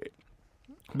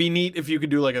 Be neat if you could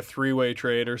do like a 3-way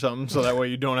trade or something, so that way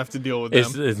you don't have to deal with them.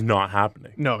 It's not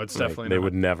happening. No, it's definitely They not.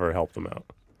 would never help them out.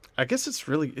 I guess it's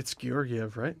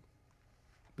Georgiev, right?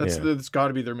 That's got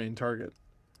to be their main target.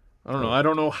 I don't know. I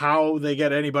don't know how they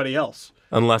get anybody else.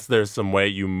 Unless there's some way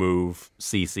you move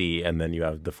CC and then you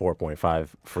have the 4.5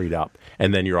 freed up,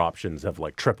 and then your options have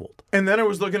like tripled. And then I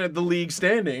was looking at the league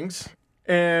standings,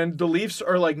 and the Leafs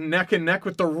are like neck and neck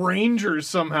with the Rangers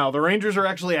somehow. The Rangers are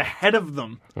actually ahead of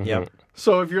them. Yep.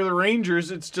 So if you're the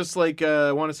Rangers, it's just like,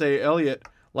 I want to say Elliott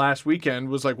last weekend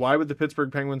was like, why would the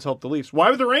Pittsburgh Penguins help the Leafs? Why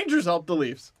would the Rangers help the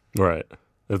Leafs? Right.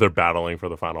 If they're battling for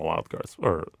the final wild cards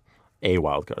or a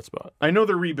wild card spot. I know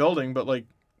they're rebuilding, but like,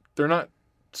 they're not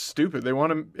stupid. They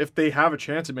want to, if they have a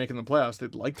chance at making the playoffs,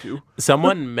 they'd like to.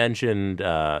 Someone mentioned,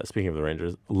 speaking of the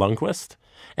Rangers, Lundqvist,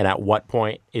 and at what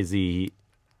point is he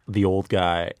the old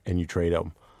guy and you trade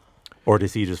him? Or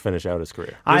does he just finish out his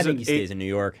career? I think he stays in New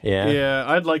York. Yeah. Yeah,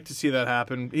 I'd like to see that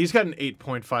happen. He's got an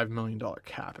 $8.5 million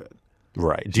cap hit.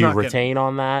 Right. Do you not retain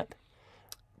on that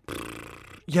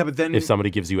Yeah, but then if somebody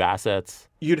gives you assets?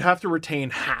 you'd have to retain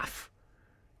half.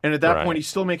 And at that Right. point, he's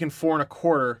still making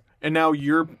 4.25, and now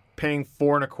you're paying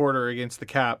 4.25 against the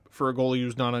cap for a goalie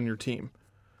who's not on your team.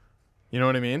 You know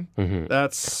what I mean? Mm-hmm.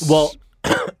 That's Well,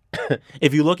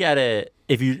 if you look at it,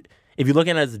 if you look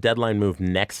at it as a deadline move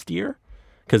next year,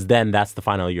 because then that's the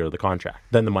final year of the contract.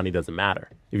 Then the money doesn't matter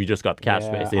if you just got the cap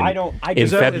space.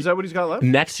 Is that what he's got left?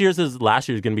 Last year's is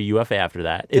going to be UFA after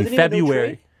that Doesn't in he have no February.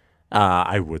 trade?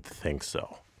 I would think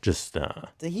so. Just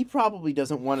He probably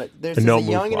doesn't want to. There's No a move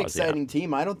young and clause, yeah. exciting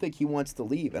team. I don't think he wants to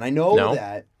leave. And I know No?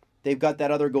 that they've got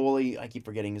that other goalie. I keep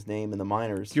forgetting his name in the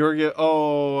minors. Georgiev.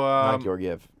 Not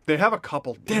Georgiev. They have a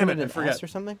couple. Damn it, I An forget. S or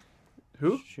something?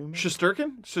 Who? Schumann?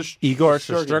 Shesterkin? Igor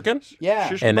Shesterkin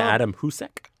Yeah. and Adam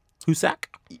Husak.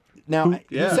 Now,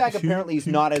 Yeah. Husak apparently is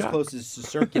not as close as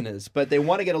Shesterkin is, but they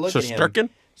want to get a look at him. Shesterkin?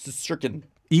 Shesterkin.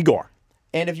 Igor.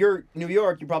 And if you're New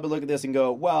York, you probably look at this and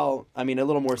go, well, I mean, a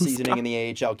little more seasoning in the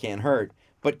AHL can't hurt.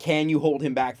 But can you hold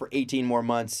him back for 18 more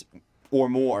months or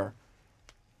more?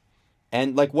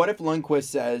 And, like, what if Lundqvist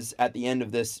says at the end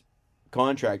of this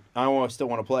contract, I still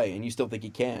want to play, and you still think he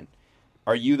can?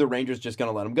 Are you, the Rangers, just going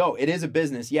to let him go? It is a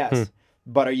business, yes.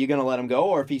 But are you going to let him go?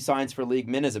 Or if he signs for league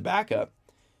min as a backup,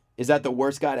 is that the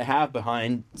worst guy to have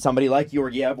behind somebody like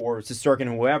Georgiev or Shesterkin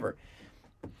or whoever?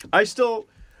 That's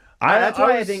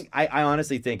why I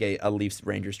honestly think a Leafs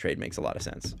Rangers trade makes a lot of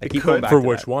sense. I keep could. going back For to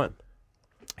which that. one?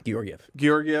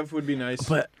 Georgiev. would be nice.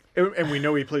 But And we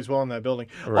know he plays well in that building.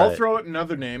 Right. I'll throw out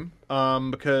another name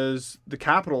because the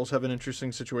Capitals have an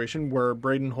interesting situation where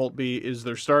Braden Holtby is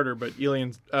their starter, but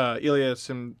Ilya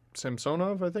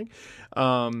Samsonov, I think,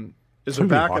 is a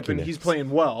backup, hockey and names. he's playing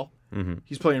well. Mm-hmm.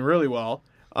 He's playing really well.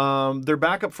 Their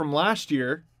backup from last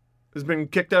year has been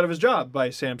kicked out of his job by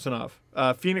Samsonov,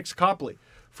 Phoenix Copley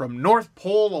from North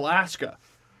Pole, Alaska.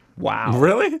 Wow.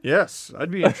 really? Yes,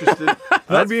 I'd be interested.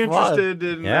 I'd be interested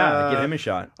in. Yeah, give him a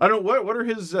shot. I don't. What are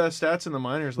his stats in the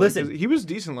minors? Like? Listen, 'Cause he was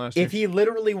decent last year. If he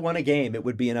literally won a game, it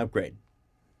would be an upgrade.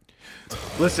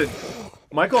 Listen,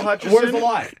 Michael Hutchison. Where's the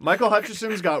lie? Michael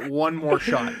Hutchison's got one more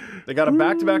shot. They got a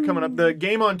back-to-back coming up. The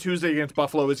game on Tuesday against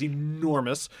Buffalo is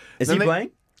enormous. Is Then he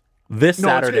playing? This No,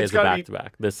 Saturday it's is a gotta be-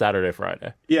 back-to-back. This Saturday,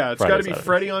 Friday. Yeah, it's Friday, got to be Saturday.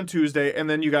 Freddie on Tuesday, and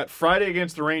then you got Friday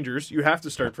against the Rangers. You have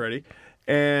to start Freddie.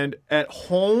 And at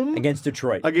home Against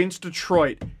Detroit. against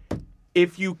Detroit.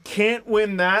 If you can't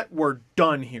win that, we're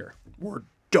done here. We're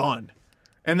done.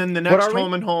 And then the next are we?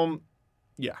 home and home,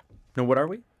 yeah. No, what are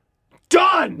we?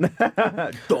 Done!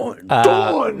 Done.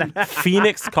 Done!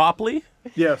 Phoenix Copley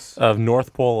Yes. of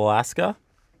North Pole, Alaska,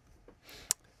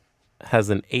 has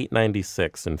an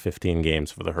 896 in 15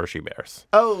 games for the Hershey Bears.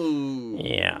 Oh.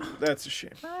 Yeah. That's a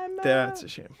shame. That's a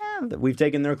shame. We've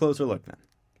taken their closer look then.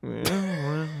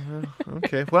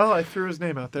 Okay. Well, I threw his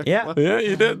name out there. Yeah. Well, Yeah,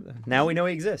 you did. Now we know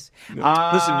he exists. listen,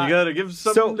 you got to give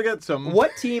something to get something.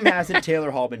 What team hasn't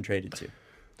Taylor Hall been traded to?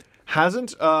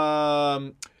 Hasn't?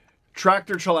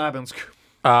 Tractor Chelyabinsk.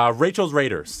 Rachel's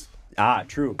Raiders.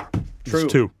 True. True.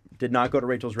 It's 2. Did not go to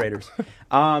Rachel's Raiders.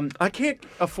 I can't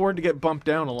afford to get bumped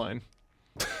down a line.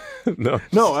 No.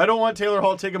 No, I don't want Taylor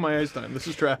Hall taking my ice time. This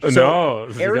is trash. No.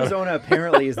 Arizona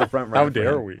apparently is the front runner. How for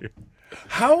dare him, we?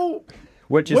 How?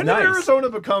 Which is When nice. did Arizona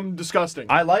become disgusting?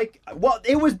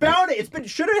 It was bound.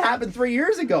 Should have happened 3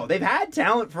 years ago. They've had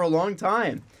talent for a long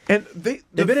time. And They've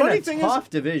the been funny in a thing tough is,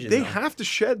 division. they though. have to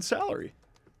shed salary.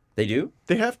 They do?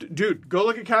 They have to. Dude, go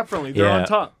look at Cap Friendly. They're Yeah. on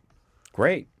top.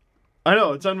 Great. I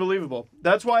know, it's unbelievable.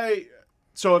 That's why.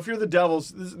 So if you're the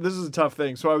Devils, this is a tough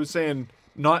thing. So I was saying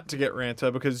not to get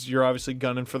Ranta because you're obviously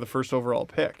gunning for the first overall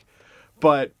pick.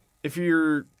 But if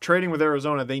you're trading with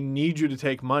Arizona, they need you to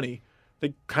take money.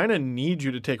 They kind of need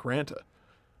you to take Ranta,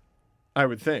 I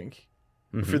would think.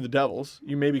 If you're the Devils,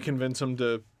 you maybe convince him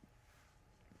to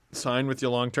sign with you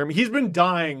long term. He's been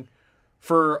dying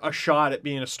for a shot at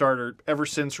being a starter ever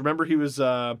since. Remember, he was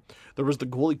there was the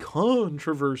goalie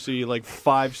controversy like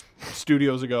 5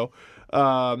 studios ago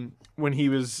when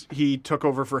he took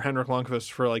over for Henrik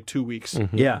Lundqvist for like 2 weeks.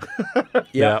 Yeah.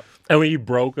 Yeah. And when he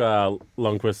broke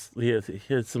Lundqvist,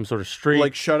 he had some sort of streak.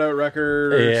 Like shutout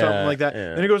record or something like that.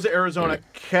 Yeah. Then he goes to Arizona,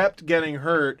 kept getting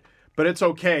hurt, but it's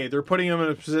okay. They're putting him in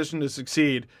a position to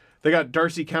succeed. They got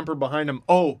Darcy Kemper behind him.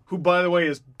 Oh, who, by the way,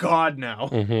 is God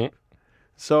now.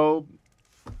 So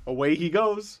away he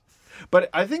goes. But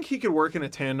I think he could work in a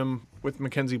tandem with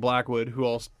Mackenzie Blackwood, who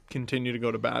I'll continue to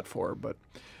go to bat for. But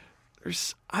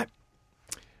there's... I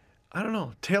don't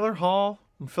know. Taylor Hall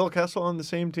and Phil Kessel on the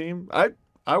same team.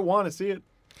 I want to see it.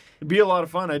 It'd be a lot of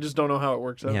fun. I just don't know how it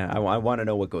works out. Yeah, I want to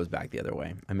know what goes back the other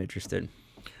way. I'm interested.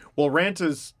 Well, Rant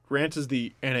is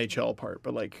the NHL part,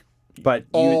 but like But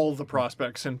all the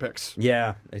prospects and picks.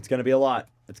 Yeah, it's going to be a lot.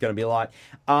 It's going to be a lot.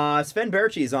 Sven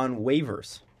Bärtschi is on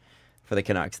waivers for the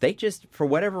Canucks. They just, for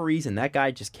whatever reason, that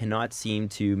guy just cannot seem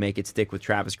to make it stick with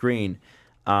Travis Green.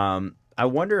 I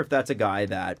wonder if that's a guy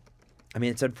that, I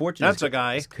mean, it's unfortunate. That's a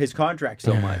guy. His contract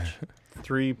so much.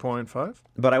 3.5.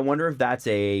 But I wonder if that's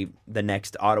the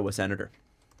next Ottawa Senator.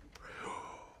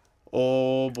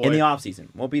 Oh, boy. In the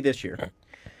offseason. Won't be this year.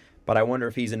 But I wonder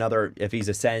if he's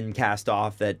a Sen cast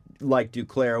off that, like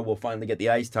Duclair, will finally get the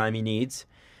ice time he needs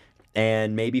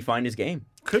and maybe find his game.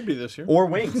 Could be this year. Or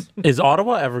wings. Is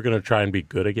Ottawa ever going to try and be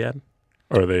good again?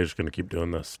 Or are they just going to keep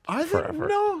doing this forever?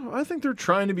 I think they're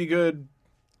trying to be good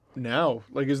now.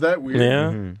 Like, is that weird?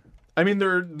 Yeah. I mean,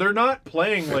 they're not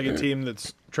playing like a team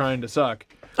that's trying to suck.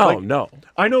 Oh, Like, no.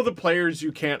 I know the players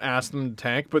you can't ask them to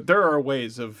tank, but there are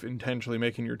ways of intentionally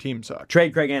making your team suck.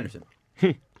 Trade Craig Anderson.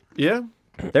 Yeah.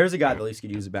 There's a guy the Leafs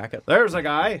could use a backup. There's a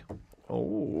guy.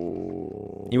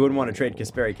 Oh. You wouldn't want to trade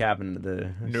Kasperi Kapanen to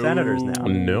the Senators now.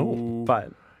 No.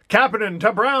 But Kapanen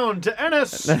to Brown to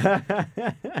Ennis. to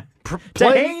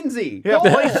Hainsey. Yeah,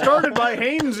 play started by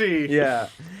Hainsey. Yeah.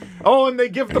 Oh, and they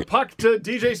give the puck to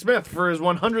DJ Smith for his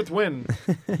 100th win.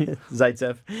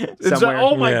 Zaitsev. It's Somewhere.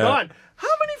 oh my Yeah. God. How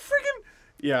many freaking...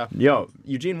 Yeah. Yo,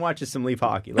 Eugene watches some Leaf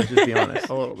hockey. Let's just be honest.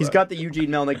 A little He's bit. got the Eugene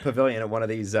Melnick Pavilion at one of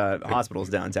these hospitals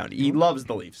downtown. He loves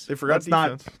the Leafs. They forgot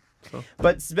defense.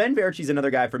 But Sven Bärtschi's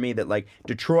another guy for me that, like,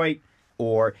 Detroit,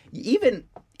 or even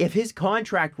if his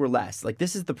contract were less, like,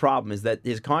 this is the problem, is that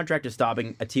his contract is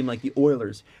stopping a team like the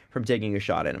Oilers from taking a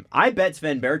shot at him. I bet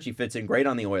Sven Bärtschi fits in great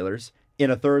on the Oilers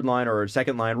in a third line or a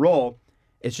second line role.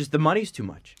 It's just the money's too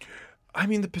much. I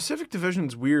mean, the Pacific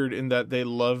Division's weird in that they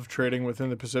love trading within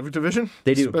the Pacific Division.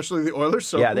 They do. Especially the Oilers.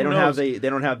 So Yeah, they who don't have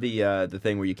knows? the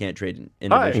thing where you can't trade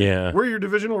in Hi, division. Yeah. we're your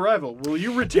divisional rival. Will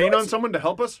you retain on someone to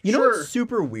help us? You know Sure. what's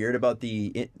super weird about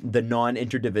the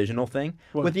non-interdivisional thing?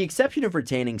 What? With the exception of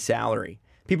retaining salary.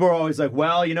 People are always like,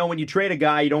 well, you know, when you trade a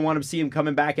guy, you don't want to see him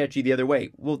coming back at you the other way.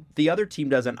 Well, the other team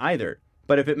doesn't either.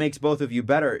 But if it makes both of you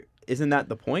better, isn't that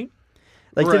the point?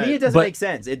 Like, to me, Right. it doesn't But- make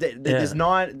sense. It is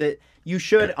not that you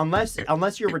should,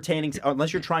 unless you're retaining,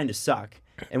 unless you're trying to suck,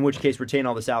 in which case retain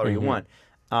all the salary you want.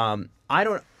 I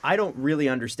don't really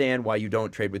understand why you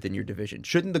don't trade within your division.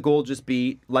 Shouldn't the goal just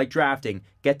be, like drafting,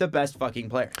 get the best fucking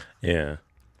player, Yeah.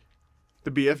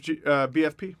 The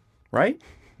BFP. right?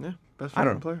 Yeah, best I fucking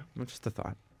don't know. player. It's just a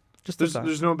thought. Just a thought.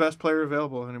 There's no best player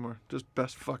available anymore. Just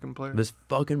best fucking player. This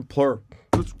fucking plur.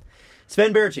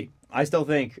 Sven Bärtschi, I still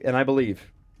think, and I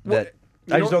believe, that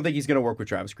you I know just don't think he's going to work with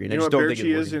Travis Green. You I know just what don't think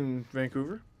Bärtschi it's is working. in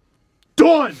Vancouver?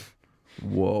 Done!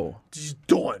 Whoa. He's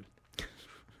done.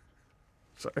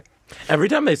 Sorry. Every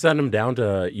time they send him down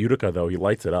to Utica, though, he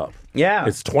lights it up. Yeah.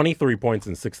 It's 23 points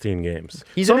in 16 games.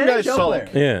 He's Some an guys NHL sulk.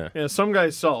 player. Yeah. Yeah, some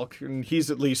guys sulk, and he's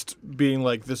at least being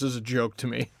like, this is a joke to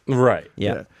me. Right.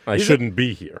 Yeah. I He's a- shouldn't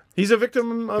be here. He's a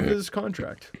victim of his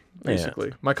contract,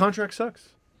 basically. My contract sucks.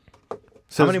 How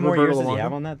Says many more Roberto years does he Luongo.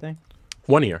 have on that thing?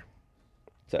 1 year.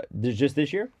 So, just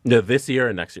this year? No, this year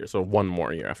and next year. So one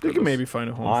more year after They can this. maybe find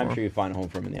a home I'm for him. sure you find a home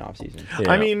for him in the offseason. Yeah.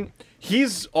 I mean,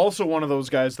 he's also one of those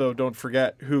guys, though, don't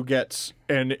forget, who gets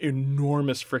an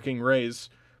enormous freaking raise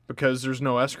because there's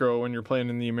no escrow when you're playing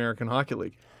in the American Hockey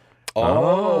League.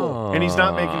 Oh. And he's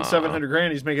not making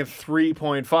 $700,000, he's making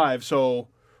 3.5. So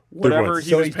whatever ones. he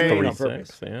So was he's doing it paying, on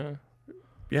purpose. Yeah.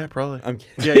 Yeah, probably. I'm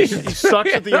kidding. Yeah, he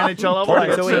sucks at the NHL level. Alright,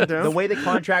 He so gets sent wait, down. the way the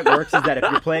contract works is that if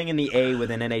you're playing in the A with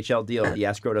an NHL deal, the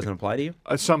escrow doesn't apply to you?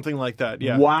 Something like that,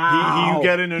 yeah. Wow. You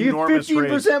get an enormous you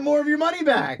raise. 15% more of your money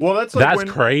back. Well, that's like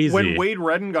That's crazy. when Wade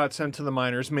Redden got sent to the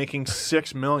minors making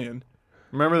 $6 million.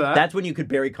 Remember that? That's when you could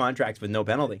bury contracts with no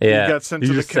penalty. Yeah. He got sent You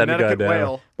to the just send a guy Connecticut down.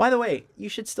 Whale. By the way, you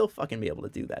should still fucking be able to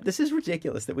do that. This is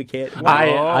ridiculous that we can't.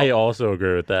 I also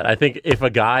agree with that. I think if a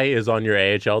guy is on your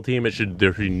AHL team, there should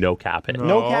be no cap hit.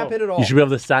 no cap hit at all. You should be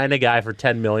able to sign a guy for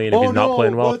 $10 million if he's not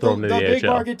playing well. Throw him to the big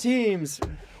AHL. market teams.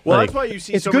 Well, Like, that's why you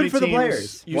see it's so good many for the teams.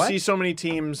 players. You What? see so many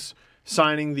teams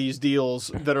signing these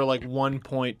deals that are like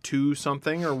 1.2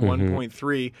 something or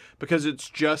 1.3 because it's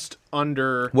just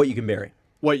under What you can bury.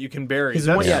 what you can bury. It's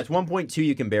That's- it's 1.2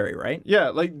 you can bury, right? Yeah,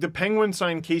 like the Penguins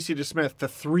signed Casey DeSmith to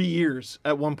 3 years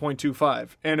at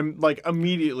 1.25, and like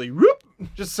immediately, whoop,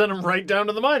 just sent him right down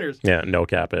to the minors. Yeah, no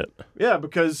cap hit. Yeah,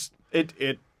 because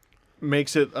it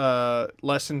makes it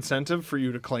less incentive for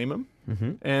you to claim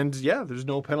him, and yeah, there's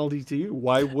no penalty to you.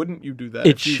 Why wouldn't you do that?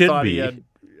 It if you should thought be. he had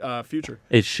future.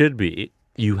 It should be.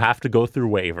 You have to go through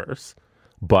waivers,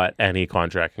 but any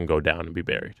contract can go down and be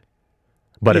buried.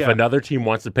 But if Yeah. another team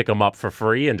wants to pick him up for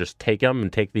free and just take him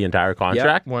and take the entire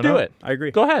contract, why do not? it. I agree.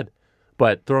 Go ahead.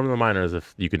 But throw him in the minors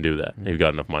if you can do that. You've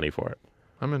got enough money for it.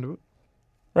 I'm into it.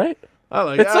 Right? I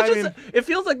like it. It's such I mean, it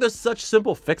feels like there's such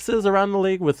simple fixes around the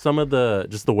league with some of the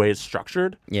way it's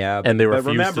structured. Yeah, And they but refuse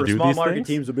remember, to do small these market things?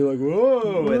 teams will be like,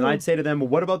 "Whoa!" And I'd say to them, well,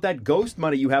 "What about that ghost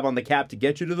money you have on the cap to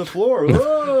get you to the floor?"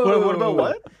 Whoa! What about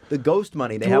what? The ghost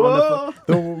money they have on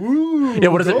the ooh, Yeah,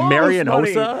 what is it, ghost Marian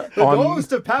money. Hossa The on-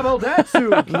 ghost of Pavel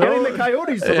Datsyuk getting the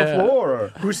Coyotes to the Yeah.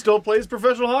 floor. who still plays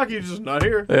professional hockey, just not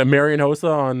here. Marian Hossa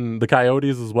on the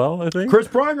Coyotes as well, I think. Chris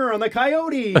Pronger on the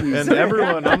Coyotes. And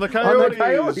everyone on the Coyotes. On the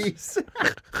Coyotes.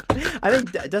 I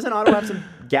think, doesn't Ottawa have some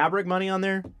Gabrick money on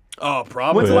there? Oh,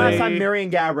 probably. When's the last time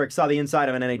Marian Gabrick saw the inside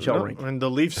of an NHL No, rink? and the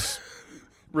Leafs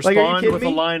Like, are you respond kidding with a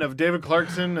me? line of David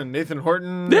Clarkson and Nathan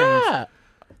Horton. and Yeah.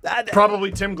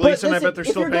 probably Tim But Gleason. listen, I bet they're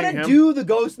still if you're paying gonna him. do the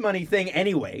ghost money thing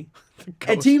anyway, and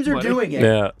Ghost teams are money. doing it,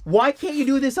 Yeah. why can't you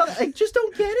do this other? I just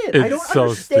don't get it. I It's don't so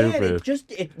understand.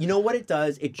 stupid. It you know what it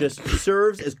does? It just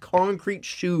serves as concrete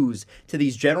shoes to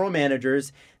these general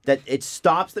managers that it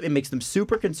stops them. It makes them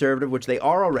super conservative, which they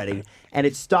are already, and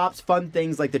it stops fun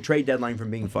things like the trade deadline from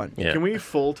being fun. Yeah. Can we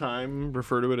full time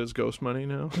refer to it as ghost money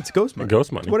now? It's ghost money.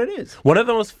 Ghost money. It's what it is. One of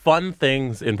the most fun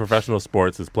things in professional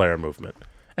sports is player movement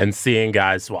and seeing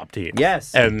guys swap teams.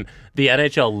 Yes. And the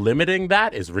NHL limiting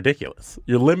that is ridiculous.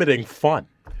 You're limiting fun.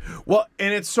 Well,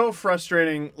 and it's so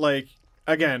frustrating. Like,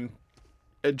 again,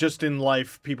 just in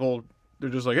life, people, they're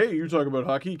just like, hey, you talk about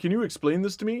hockey. Can you explain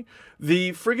this to me?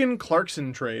 The friggin'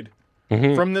 Clarkson trade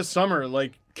from this summer,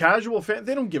 like, casual fans,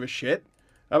 they don't give a shit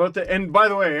about the. And by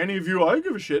the way, any of you, I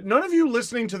give a shit. None of you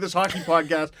listening to this hockey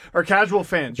podcast are casual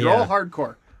fans. You're Yeah. all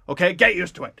hardcore. Okay? Get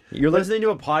used to it. You're listening to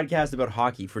a podcast about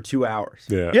hockey for 2 hours.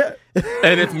 Yeah. Yeah.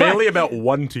 And it's mainly about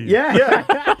one team. Yeah.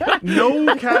 Yeah.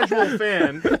 No casual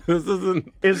fan This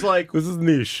isn't. is like, This is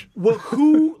niche. well,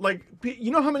 who, like,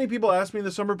 you know how many people ask me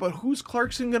this summer, but who's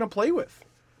Clarkson going to play with?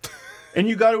 And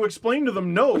you got to explain to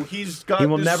them, no, he's got He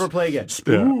will this never play again.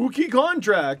 spooky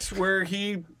contracts where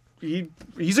he's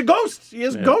a ghost. He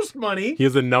has ghost money. He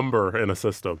has a number in a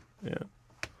system. Yeah.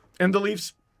 And the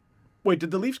Leafs, wait,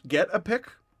 did the Leafs get a pick?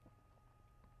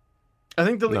 I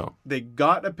think No. they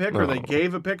got a pick or they No.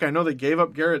 gave a pick. I know they gave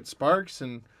up Garrett Sparks,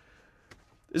 and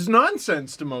it's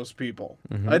nonsense to most people.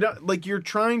 I don't like you're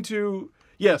trying to.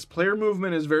 Yes, player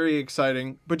movement is very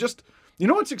exciting, but just you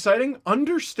know what's exciting?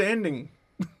 Understanding.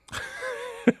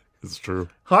 It's true.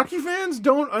 Hockey fans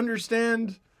don't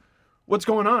understand what's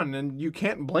going on, and you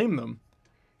can't blame them.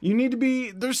 You need to be.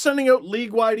 They're sending out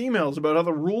league-wide emails about how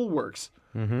the rule works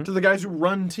to the guys who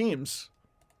run teams.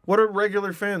 What are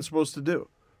regular fans supposed to do?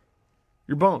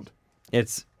 You're boned.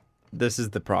 This is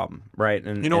the problem, right?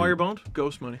 And You know why and you're boned?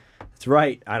 Ghost money. It's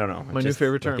right. I don't know. My new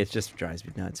favorite term. It just drives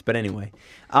me nuts. But anyway,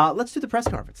 let's do the press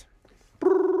conference.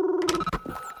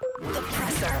 The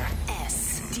Presser.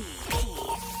 SDP.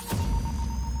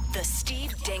 The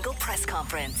Steve Dangle Press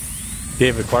Conference.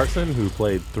 David Clarkson, who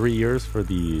played 3 years for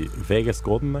the Vegas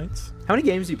Golden Knights. How many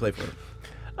games do you play for?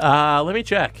 Let me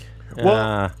check.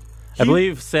 Well, I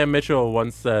believe Sam Mitchell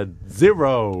once said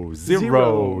zero.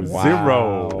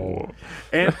 Wow.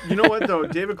 And you know what, though?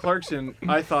 David Clarkson,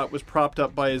 I thought, was propped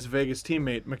up by his Vegas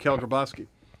teammate, Mikhail Grabowski.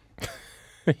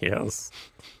 Yes.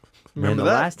 Man, Remember the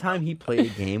that? last time he played a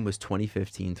game was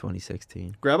 2015,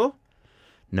 2016. Grabo?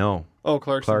 No, Oh,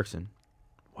 Clarkson. Clarkson.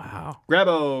 Wow.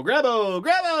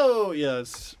 Grabo!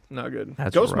 Yes, not good.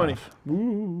 That's Ghost rough. money.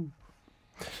 Woo.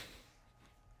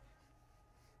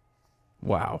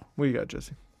 Wow. What you got,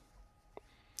 Jesse?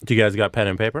 Do you guys got pen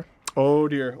and paper? Oh,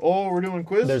 dear. Oh, we're doing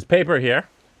quiz? There's paper here.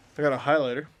 I got a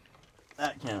highlighter.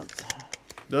 That counts.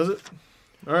 Does it?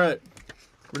 All right.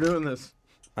 We're doing this.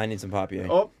 I need some papier.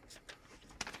 Oh.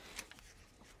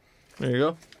 There you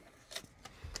go.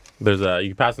 There's you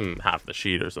can pass them half the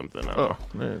sheet or something. I don't know.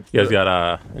 Man. You guys got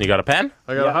a pen?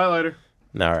 I got a highlighter.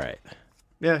 All right.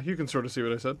 Yeah, you can sort of see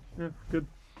what I said. Yeah, good.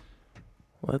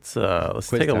 Let's Quiz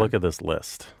take a time. look at this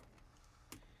list.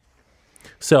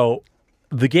 So,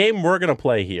 the game we're going to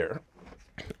play here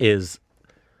is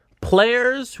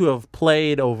players who have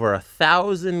played over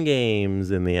 1,000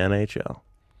 games in the NHL.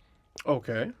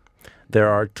 Okay. There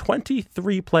are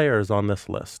 23 players on this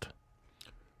list.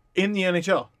 In the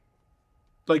NHL.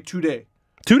 Like today.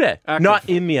 Today. Active. Not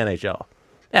in the NHL.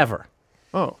 Ever.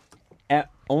 Oh.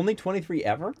 Only 23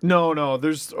 ever? No.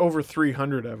 There's over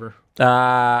 300 ever.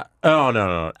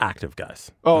 No. Active guys.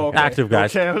 Oh, okay. Active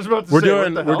guys. Okay, I was about to We're say,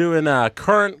 doing what the we're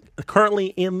hell? doing currently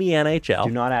in the NHL. Do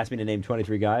not ask me to name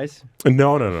 23 guys,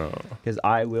 No. because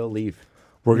I will leave.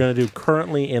 We're gonna do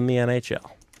currently in the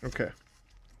NHL. Okay.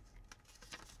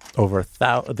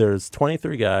 There's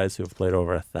 23 guys who have played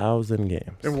over 1,000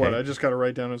 games. And what? I just got to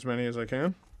write down as many as I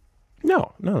can?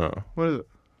 No. What is it?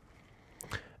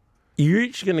 You're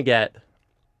each gonna get.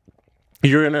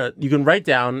 You can write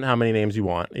down how many names you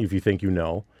want if you think you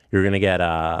know. You're gonna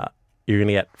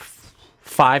get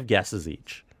 5 guesses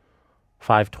each,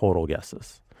 5 total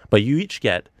guesses. But you each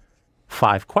get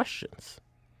 5 questions.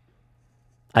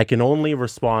 I can only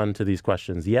respond to these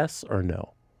questions yes or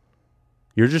no.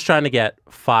 You're just trying to get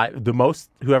 5. The most,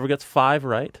 whoever gets 5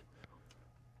 right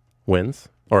wins,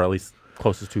 or at least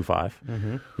closest to 5.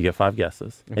 Mm-hmm. You get 5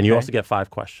 guesses, and you Okay. also get 5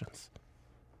 questions.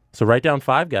 So write down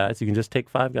 5 guys. You can just take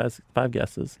 5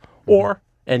 guesses,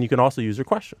 and you can also use your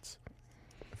questions.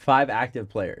 5 active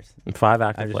players. And 5 I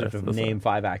active just players have to name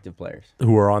 5 active players.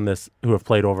 who are on this, who have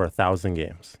played over 1,000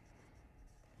 games.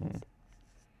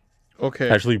 Okay.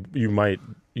 Actually,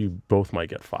 you both might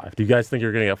get 5. Do you guys think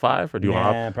you're gonna get 5, or do you want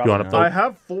Nah, up? Do probably you want up? not. I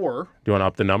have 4. Do you want to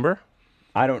up the number?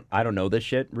 I don't know this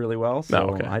shit really well, so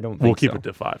No. Okay. I don't think We'll keep so. it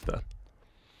to 5 then.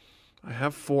 I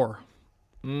have 4.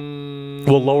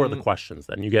 We'll lower the questions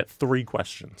then. You get 3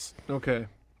 questions Okay.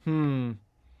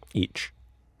 each.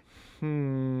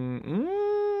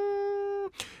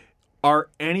 Are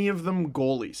any of them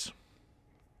goalies?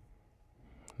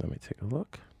 Let me take a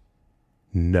look.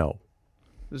 No,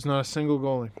 There's not a single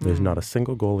goalie. there's not a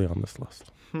single goalie on this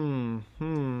list.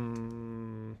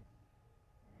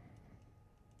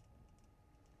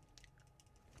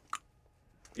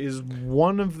 Is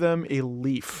one of them a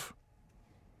Leaf?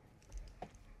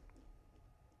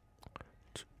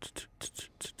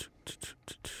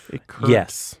 A current-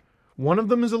 Yes. One of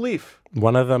them is a Leaf.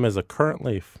 One of them is a current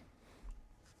Leaf.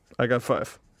 I got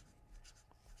 5.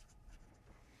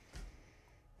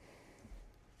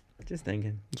 Just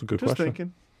thinking. It's a good Just question.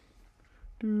 thinking.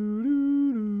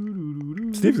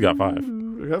 Steve's got 5.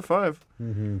 I got 5.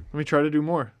 Let me try to do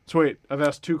more. So wait, I've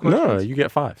asked 2 questions. No, you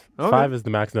get 5. Okay. 5 is the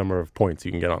max number of points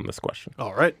you can get on this question.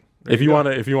 All right. If you want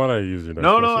to use your next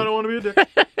No, question. I don't want to be a dick.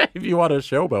 If you want to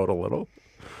showboat a little.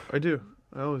 I do.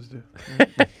 I always do.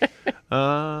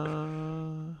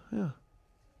 Yeah.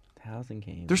 1,000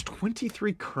 games. There's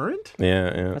 23 current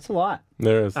Yeah. That's a lot.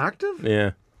 There is. active?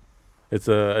 Yeah. It's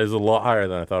a lot higher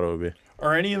than I thought it would be.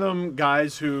 Are any of them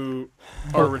guys who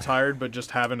are retired but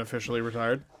just haven't officially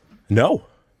retired? No.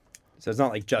 So it's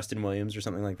not like Justin Williams or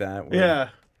something like that. where- Yeah.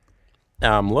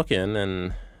 I'm looking,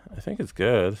 and I think it's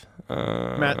good.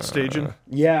 Matt Stajan.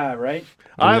 Yeah, right?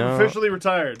 I've No. officially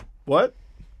retired. What?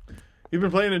 You've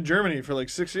been playing in Germany for like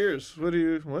 6 years.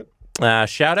 What?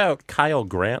 Shout out Kyle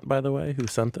Grant, by the way, who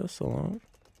sent this along.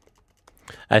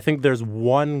 I think there's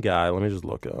one guy. Let me just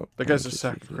look up. That guy's a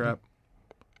sack of crap.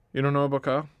 You don't know about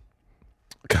Kyle?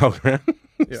 Kyle Grant?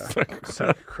 Yeah. Sack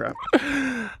of crap.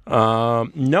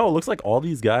 No, it looks like all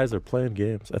these guys are playing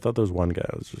games. I thought there was one guy.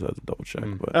 I was just had to double check.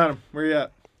 But Adam, where you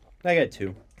at? I got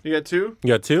 2. You got 2? you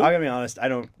got 2? I gotta be honest, I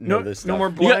don't know this stuff. No more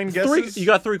You blind got 3? guesses? You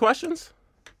got 3 questions?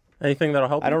 Anything that'll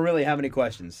help? I don't really have any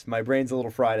questions. My brain's a little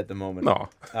fried at the moment. No.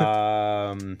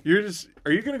 Are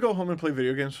you going to go home and play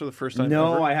video games for the first time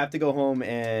No, ever? I have to go home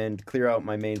and clear out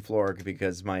my main floor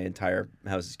because my entire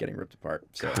house is getting ripped apart.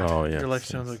 So Oh yeah. Your life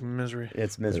sounds like misery.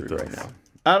 it's misery It right does. now.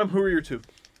 Adam, who are your 2?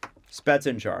 Spets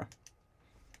and Chara.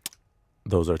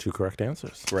 Those are 2 correct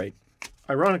answers. Great.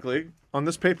 Ironically, on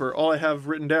this paper, all I have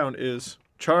written down is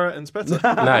Chara and Spezza.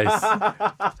 Nice.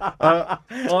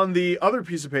 On the other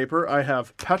piece of paper, I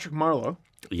have Patrick Marleau,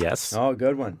 Yes. Oh,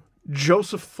 good one.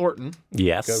 Joseph Thornton,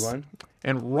 Yes. Good one.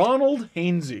 and Ronald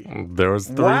Hainsey. There was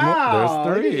three. Wow. There's Look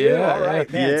at three. you. Yeah. All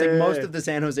right, man. It's like Yeah. most of the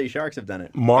San Jose Sharks have done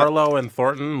it. Marlowe and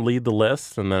Thornton lead the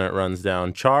list, and then it runs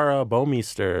down Chara,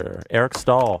 Bouwmeester, Eric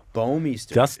Stahl,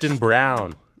 Bouwmeester. Dustin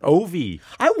Brown, Ovi.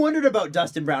 I wondered about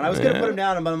Dustin Brown. I was going to put him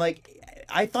down, but I'm like,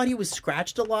 I thought he was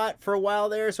scratched a lot for a while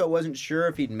there, so I wasn't sure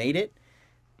if he'd made it.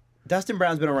 Dustin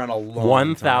Brown's been around a long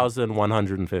time.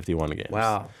 1,151 games.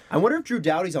 Wow. I wonder if Drew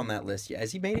Doughty's on that list yet.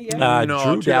 Has he made it yet? No,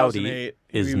 Drew Doughty 2008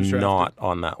 is he was drafted. not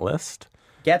on that list.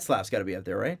 Getzlaf's got to be up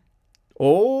there, right?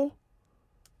 Oh,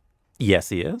 Yes,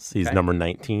 he is. He's Okay. number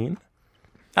 19.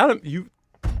 Adam, you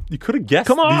could have guessed.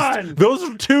 Come on! Those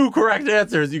are 2 correct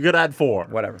answers. You could add 4.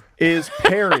 Whatever. is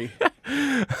Perry.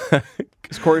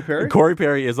 Is Corey Perry? Corey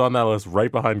Perry is on that list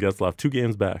right behind Getzlaf, 2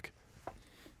 games back.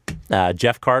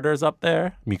 Jeff Carter's up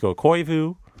there. Mikko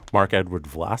Koivu, Mark-Edward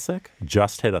Vlasic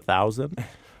just hit 1,000.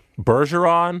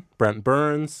 Bergeron, Brent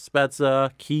Burns,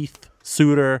 Spezza, Keith,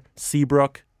 Suter,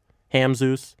 Seabrook,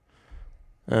 Hamzus.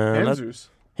 Hamzus.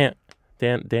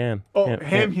 Dan. Oh,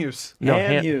 Hamhus. No,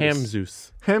 Hamzus.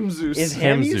 Hamzus. Hamzus. Is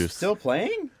Hamzus. Hamzus still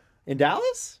playing in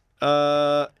Dallas?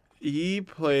 He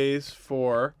plays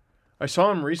for. I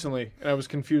saw him recently, and I was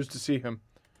confused to see him.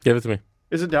 Give it to me.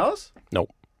 Is it Dallas? Nope.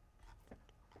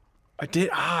 I did.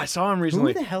 I saw him Who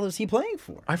recently. the hell is he playing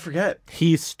for? I forget.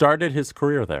 He started his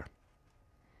career there.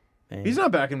 He's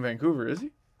not back in Vancouver, is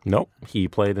he? Nope. He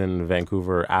played in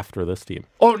Vancouver after this team.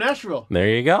 Oh, Nashville. There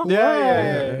you go.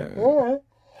 Yeah.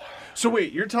 So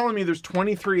wait, you're telling me there's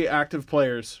 23 active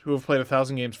players who have played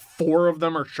 1,000 games. 4 of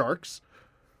them are Sharks?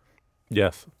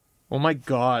 Yes. Oh my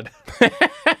God.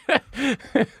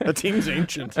 That team's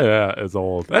ancient. Yeah, it's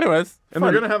old. Anyways. And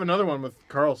they're going to have another one with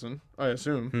Carlson, I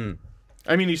assume.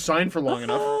 I mean, he's signed for long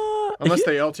enough. Unless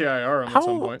they LTIR him at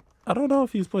some point. I don't know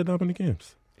if he's played that many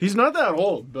games. He's not that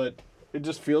old, but it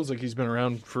just feels like he's been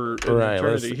around for an eternity.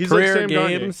 let's- He's like career Sam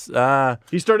games. Gagner.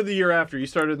 He started the year after. He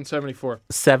started in 74.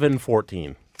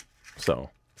 714. So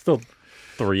still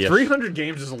 3. 300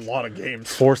 games is a lot of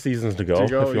games. 4 seasons to go, if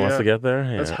he wants to get there.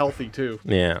 Yeah. That's healthy, too,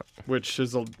 Yeah. which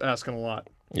is asking a lot.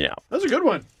 Yeah. That's a good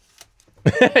one.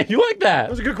 You like that? That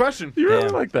was a good question. You really Yeah.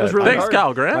 like that. That's really Thanks, hard. Kyle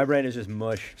My Grant. brain is just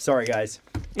mush. Sorry, guys.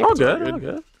 All good. good. All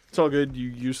good. It's all good, you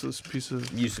useless piece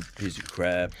of... You piece of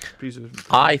crap.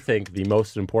 I think the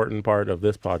most important part of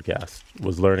this podcast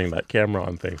was learning that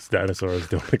Cameron thinks dinosaurs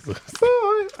don't exist.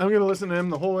 I'm going to listen to him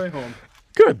the whole way home.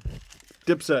 Good.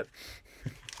 Dipset.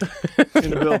 In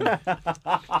the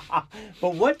building.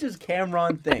 But what does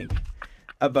Cameron think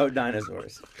about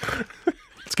dinosaurs?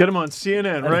 Let's get him on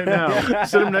CNN right now.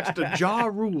 Sit him next to Ja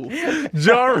Rule.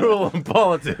 Ja Rule in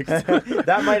politics.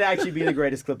 That might actually be the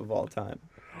greatest clip of all time.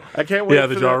 I can't wait Yeah,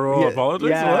 the for Ja that. Rule in politics.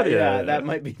 Yeah, What? yeah, that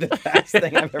might be the best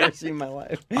thing I've ever seen in my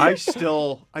life. I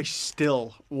still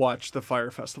watch the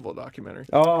Fire Festival documentary.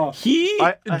 Oh, He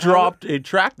I dropped a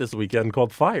track this weekend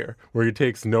called Fire, where he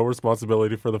takes no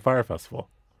responsibility for the Fire Festival.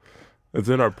 It's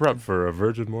in our prep for a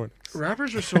Virgin Mornings.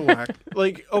 Rappers are so whack.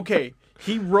 Like, okay,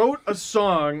 he wrote a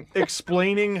song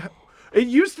explaining. It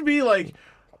used to be like,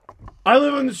 I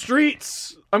live on the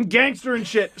streets. I'm gangster and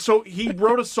shit. So he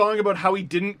wrote a song about how he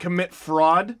didn't commit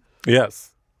fraud.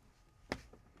 Yes.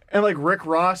 And like Rick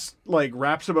Ross like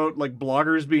raps about like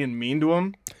bloggers being mean to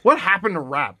him. What happened to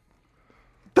rap?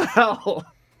 The hell?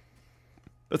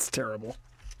 That's terrible.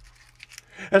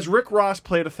 Has Rick Ross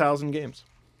played 1,000 games?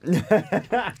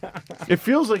 It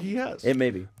feels like he has. it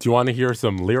may be. Do you want to hear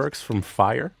some lyrics from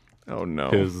Fire? Oh no.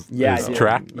 His Yeah, I do.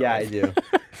 track? Yeah, I do.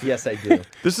 Yes, I do.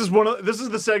 This is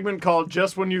the segment called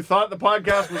Just When You Thought the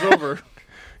Podcast Was Over.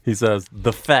 He says,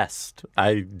 "The Fest."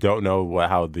 I don't know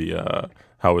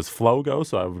how his flow goes,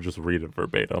 so I will just read it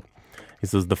verbatim. He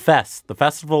says, "The Fest. The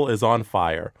festival is on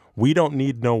fire. We don't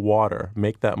need no water.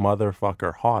 Make that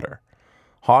motherfucker hotter.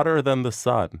 Hotter than the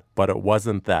sun, but it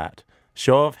wasn't that.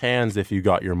 Show of hands if you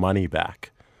got your money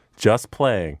back. Just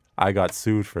playing. I got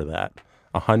sued for that.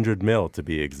 100 mil to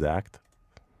be exact.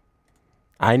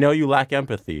 I know you lack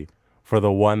empathy for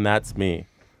the one that's me.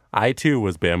 I too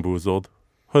was bamboozled,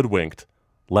 hoodwinked,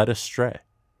 led astray."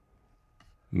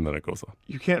 And then it goes on.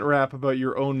 You can't rap about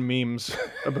your own memes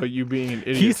about you being an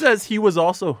idiot. He says he was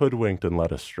also hoodwinked and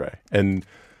led astray, and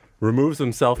removes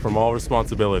himself from all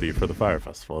responsibility for the Fire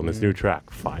Festival in his new track,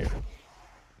 Fire.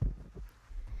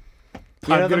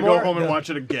 You know, I'm going to go home and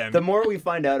watch it again. The more we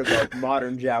find out about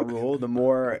modern Ja Rule, the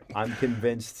more I'm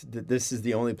convinced that this is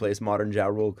the only place modern Ja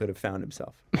Rule could have found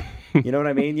himself. You know what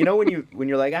I mean? You know when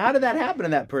you're like, how did that happen to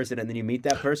that person? And then you meet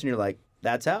that person, you're like,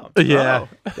 that's how. Yeah.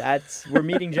 We're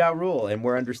meeting Ja Rule and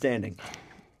we're understanding.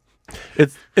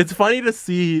 It's funny to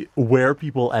see where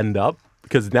people end up,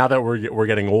 because now that we're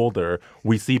getting older,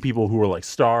 we see people who were like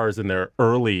stars in their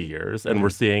early years, and we're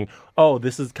seeing, oh,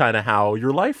 this is kind of how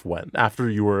your life went after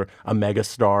you were a mega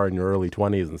star in your early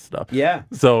 20s and stuff. Yeah.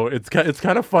 So it's kind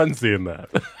of fun seeing that.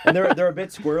 And they're a bit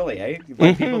squirrely, eh?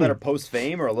 Like people that are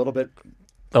post-fame are a little bit...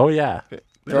 Oh, yeah.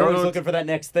 They're always looking for that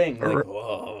next thing. Like,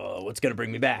 whoa, what's going to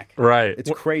bring me back? Right.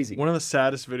 It's crazy. One of the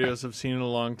saddest videos I've seen in a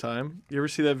long time. You ever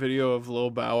see that video of Lil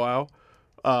Bow Wow?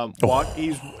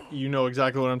 You know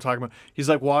exactly what I'm talking about. He's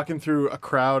like walking through a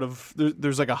crowd of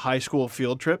there's like a high school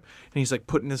field trip, and he's like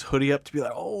putting his hoodie up to be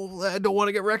like, oh, I don't want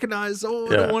to get recognized. I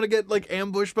don't want to get like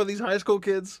ambushed by these high school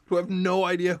kids who have no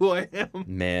idea who I am.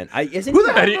 Man, isn't Who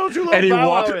the hell And knows who he, Lil and, he Bow Wow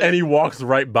walks, is? and he walks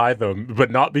right by them,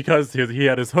 but not because he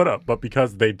had his hood up, but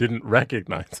because they didn't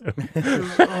recognize him.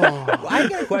 Well, I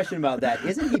got a question about that.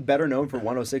 Isn't he better known for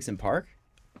 106 in Park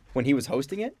when he was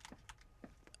hosting it?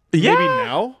 Yeah. Maybe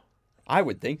now? I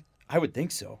would think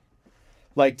so.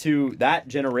 Like to that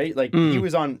generation, like he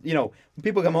was on.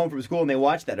 People come home from school and they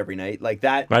watch that every night. Like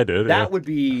that. I did. That would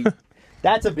be.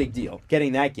 That's a big deal.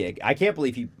 Getting that gig. I can't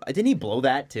believe didn't he blow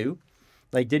that too.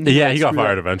 Like didn't he? Yeah, like, he got screw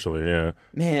fired up? eventually. Yeah.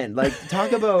 Man, like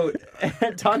talk about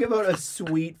a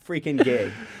sweet freaking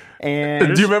gig.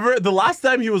 And Do you remember the last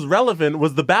time he was relevant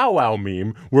was the Bow Wow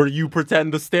meme where you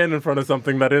pretend to stand in front of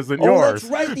something that isn't yours.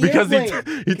 That's right, the because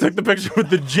airplane. he took the picture with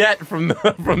the jet from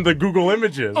the Google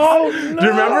Images. Oh, no. Do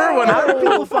you remember when how did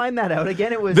people find that out?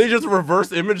 Again, it was they just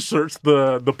reverse image searched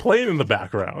the plane in the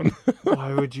background?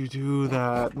 Why would you do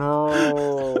that?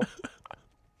 No.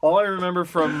 All I remember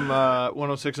from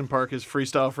 106 in Park is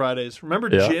Freestyle Fridays. Remember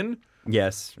Jin?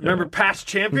 Yes. Remember Past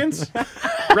Champions?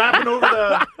 Rapping over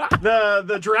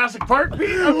the Jurassic Park beat?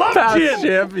 I love Past Jin.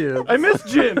 champion. I miss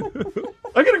Jin.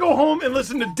 I gotta go home and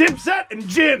listen to Dipset and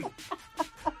Jin.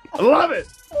 I love it.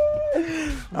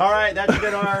 All right, that's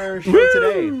been our show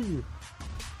today.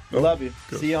 We love you.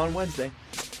 See you on Wednesday.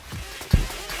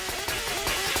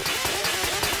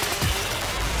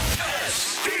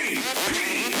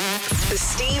 The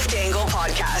Steve Dangle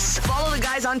Podcast. Follow the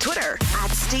guys on Twitter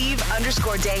at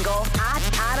Steve_Dangle,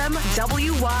 at Adam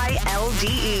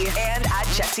WYLDE, and at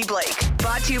Jesse Blake.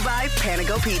 Brought to you by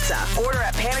Panago Pizza. Order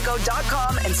at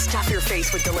panago.com and stuff your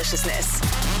face with deliciousness.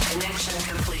 Connection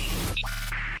complete.